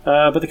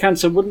 But the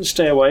cancer wouldn't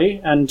stay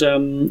away,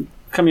 and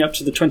coming up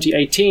to the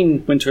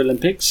 2018 Winter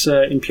Olympics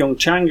in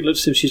Pyeongchang, it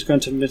looks as if she's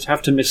going to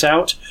have to miss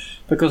out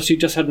because she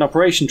just had an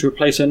operation to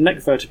replace her neck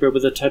vertebra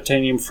with a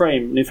titanium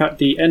frame. And in fact,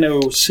 the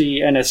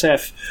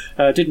NOC-NSF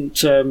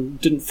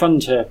didn't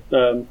fund her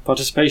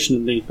participation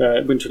in the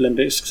Winter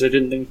Olympics because they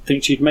didn't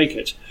think she'd make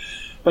it.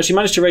 But she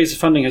managed to raise the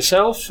funding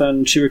herself,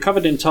 and she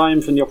recovered in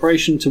time from the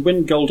operation to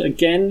win gold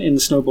again in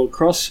the snowboard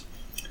cross.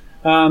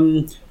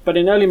 But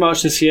in early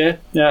March this year,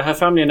 her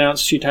family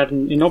announced she'd had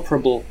an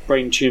inoperable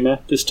brain tumour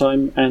this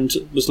time and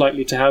was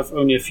likely to have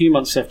only a few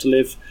months left to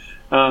live.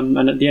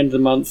 And at the end of the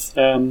month,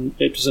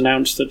 it was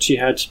announced that she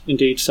had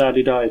indeed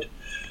sadly died.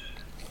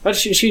 But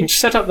she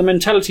set up the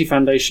Mentality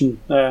Foundation,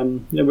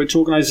 which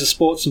organises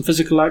sports and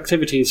physical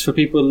activities for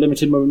people with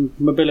limited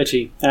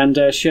mobility. And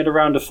she had a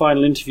round of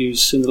final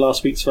interviews in the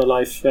last weeks of her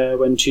life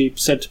when she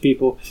said to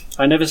people,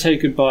 "I never say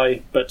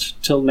goodbye, but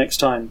till next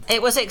time."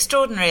 It was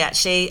extraordinary,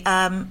 actually,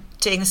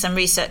 doing some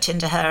research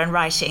into her and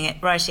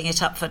writing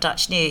it up for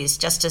Dutch News,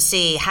 just to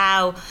see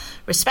how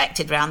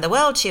respected around the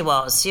world she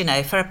was. You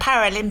know, for a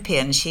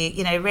Paralympian, she,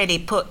 really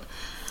put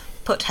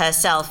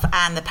herself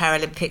and the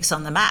Paralympics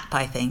on the map,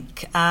 I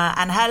think.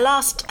 And her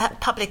last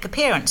public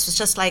appearance was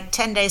just like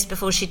 10 days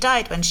before she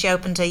died, when she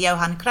opened a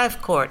Johan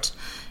Cruyff Court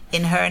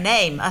in her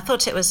name. I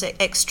thought it was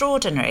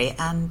extraordinary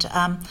and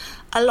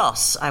a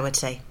loss, I would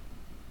say.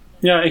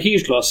 Yeah, a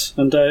huge loss,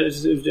 and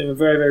it's a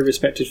very, very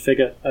respected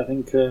figure, I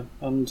think,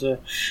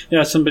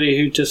 somebody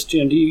who just,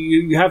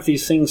 you have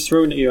these things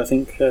thrown at you, I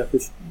think,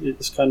 with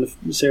this kind of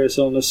serious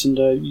illness, and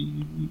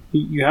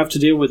you have to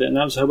deal with it, and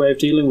that was her way of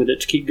dealing with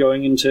it, to keep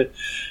going and to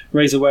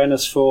raise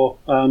awareness for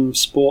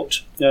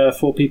sport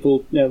for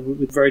people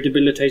with very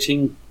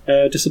debilitating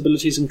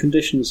disabilities and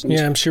conditions.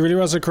 And she really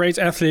was a great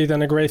athlete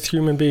and a great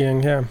human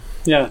being,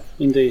 Yeah,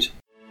 indeed.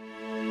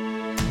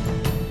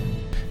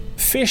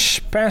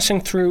 Fish passing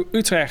through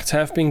Utrecht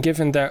have been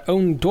given their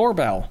own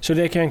doorbell, so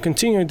they can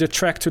continue the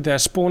trek to their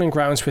spawning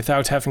grounds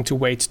without having to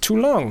wait too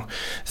long.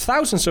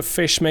 Thousands of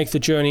fish make the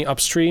journey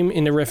upstream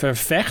in the river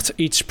Vecht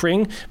each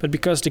spring, but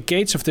because the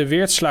gates of the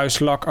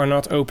Weertsluis lock are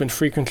not opened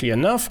frequently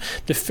enough,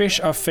 the fish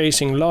are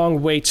facing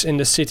long waits in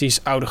the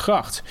city's Oude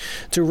Gracht.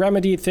 To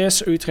remedy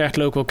this, Utrecht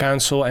Local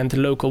Council and the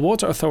local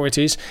water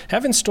authorities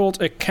have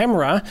installed a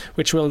camera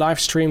which will live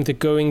stream the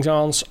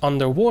goings-ons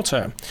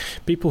underwater.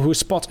 People who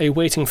spot a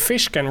waiting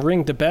fish can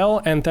ring the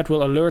bell, and that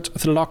will alert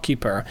the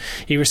lockkeeper.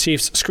 He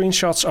receives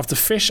screenshots of the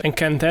fish and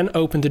can then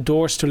open the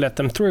doors to let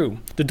them through.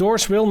 The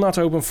doors will not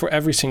open for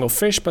every single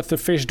fish, but the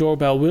fish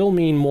doorbell will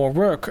mean more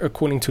work,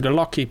 according to the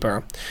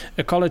lockkeeper.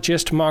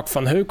 Ecologist Mark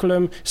van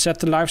Heukelum said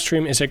the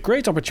livestream is a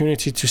great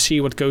opportunity to see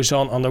what goes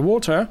on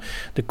underwater.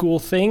 The cool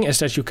thing is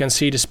that you can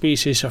see the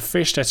species of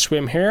fish that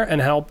swim here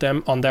and help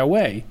them on their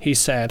way, he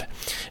said.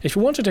 If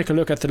you want to take a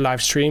look at the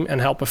livestream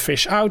and help a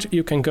fish out,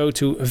 you can go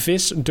to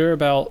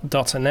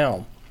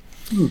visdeurbel.nl.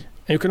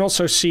 You can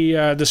also see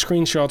the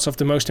screenshots of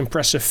the most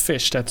impressive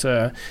fish that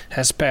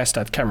has passed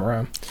that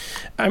camera.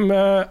 I'm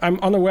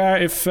unaware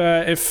if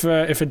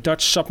a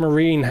Dutch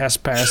submarine has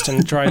passed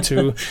and tried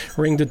to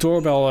ring the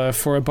doorbell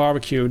for a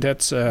barbecue.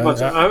 That's. I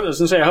was going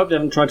to say, I hope they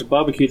haven't tried to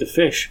barbecue the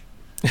fish.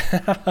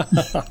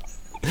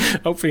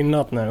 Hopefully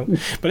not, no.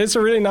 But it's a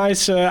really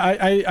nice...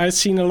 I've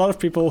seen a lot of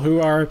people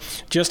who are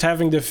just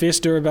having the Vis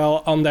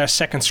doorbell on their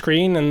second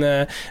screen, and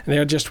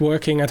they're just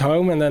working at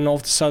home, and then all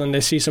of a sudden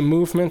they see some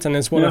movement, and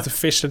it's one of the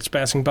fish that's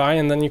passing by,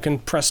 and then you can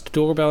press the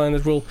doorbell and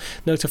it will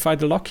notify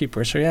the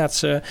lockkeeper. So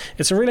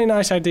it's a really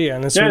nice idea,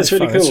 and it's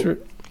really cool.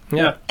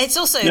 It's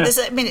also,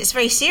 it's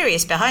very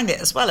serious behind it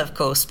as well, of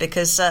course,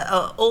 because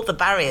all the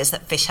barriers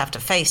that fish have to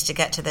face to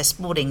get to their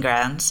spawning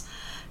grounds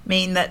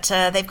mean that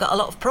they've got a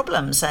lot of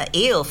problems.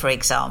 Eel, for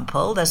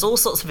example, there's all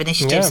sorts of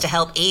initiatives to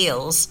help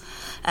eels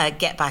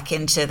get back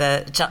into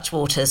the Dutch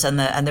waters and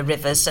the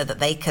rivers so that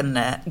they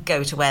can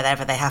go to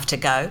wherever they have to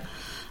go.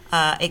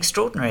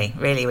 Extraordinary,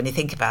 really, when you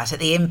think about it,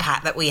 the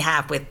impact that we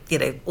have with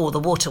all the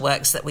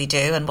waterworks that we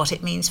do and what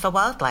it means for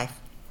wildlife.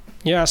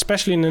 Yeah,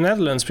 especially in the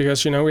Netherlands,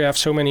 because we have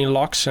so many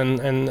locks and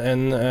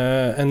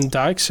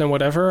dikes and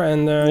whatever,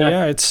 and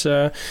it's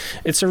a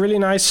really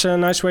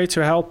nice way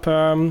to help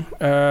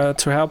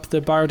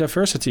the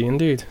biodiversity,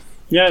 indeed.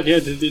 Yeah,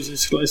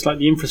 it's like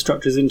the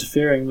infrastructure is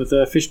interfering with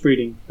fish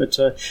breeding. But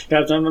this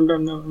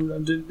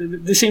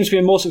seems to be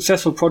a more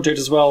successful project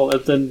as well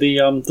than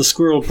the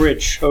Squirrel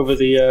Bridge over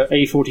the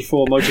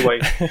A44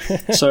 motorway.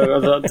 So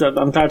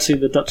I'm glad to see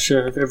the Dutch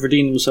have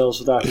redeemed themselves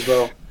for that as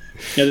well.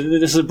 Yeah,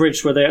 this is a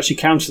bridge where they actually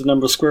counted the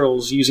number of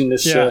squirrels using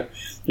this. Yeah.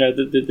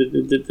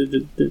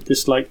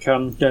 This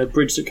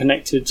bridge that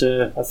connected,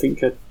 I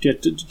think,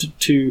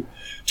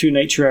 two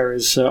nature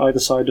areas either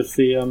side of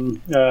the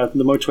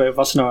motorway of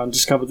Wassenaar, and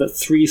discovered that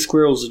 3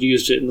 squirrels had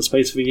used it in the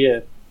space of a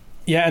year.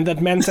 Yeah, and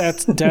that meant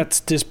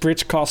that this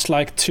bridge cost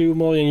like 2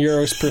 million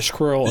euros per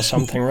squirrel or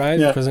something, right?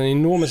 Yeah. It was an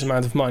enormous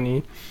amount of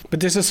money.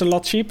 But this is a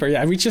lot cheaper.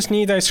 Yeah, we just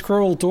need a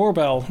squirrel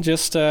doorbell.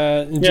 Just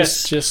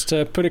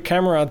put a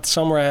camera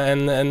somewhere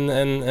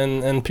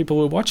and people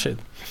will watch it.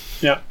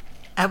 Yeah.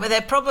 But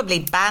they're probably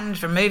banned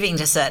from moving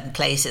to certain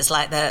places,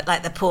 like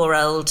the poor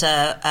old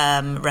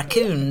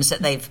raccoons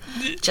that they've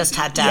just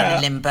had down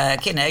in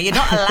Limburg. You know, you're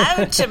not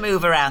allowed to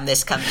move around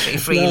this country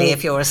freely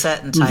if you're a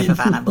certain type of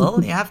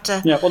animal. You have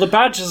to. Yeah, well, the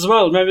badgers as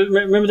well.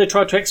 Remember they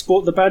tried to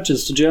export the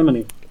badgers to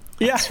Germany.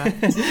 Yeah, right.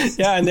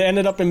 Yeah, and they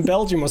ended up in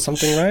Belgium or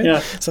something, right?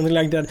 Yeah, something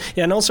like that.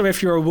 Yeah, and also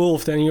if you're a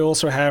wolf, then you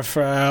also have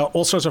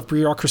all sorts of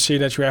bureaucracy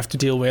that you have to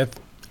deal with.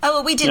 Oh,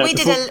 well, we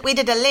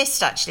did a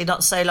list actually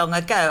not so long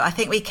ago. I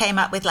think we came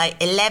up with like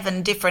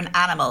 11 different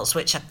animals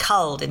which are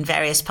culled in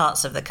various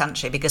parts of the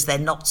country because they're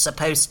not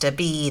supposed to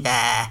be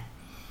there.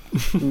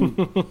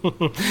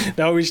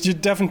 No, we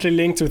should definitely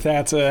link to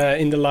that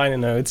in the liner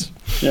notes.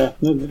 Yeah,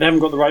 they haven't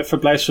got the right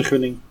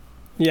verblijfsvergunning.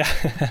 Yeah.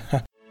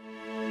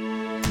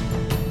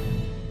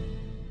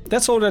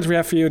 That's all that we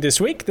have for you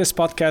this week. This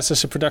podcast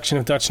is a production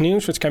of Dutch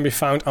News, which can be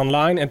found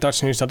online at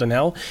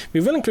dutchnews.nl. We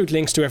will include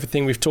links to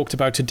everything we've talked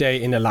about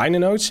today in the liner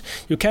notes.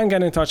 You can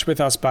get in touch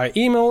with us by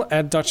email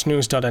at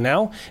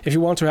dutchnews.nl. If you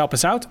want to help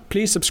us out,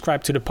 please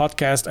subscribe to the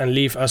podcast and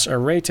leave us a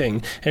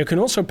rating. And you can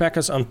also back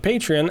us on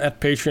Patreon at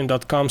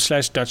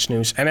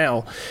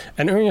patreon.com/dutchnewsnl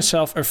and earn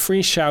yourself a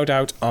free shout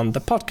out on the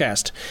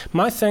podcast.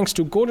 My thanks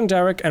to Gordon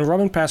Derrick and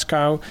Robin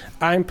Pascoe.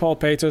 I'm Paul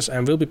Peters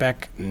and we'll be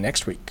back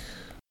next week.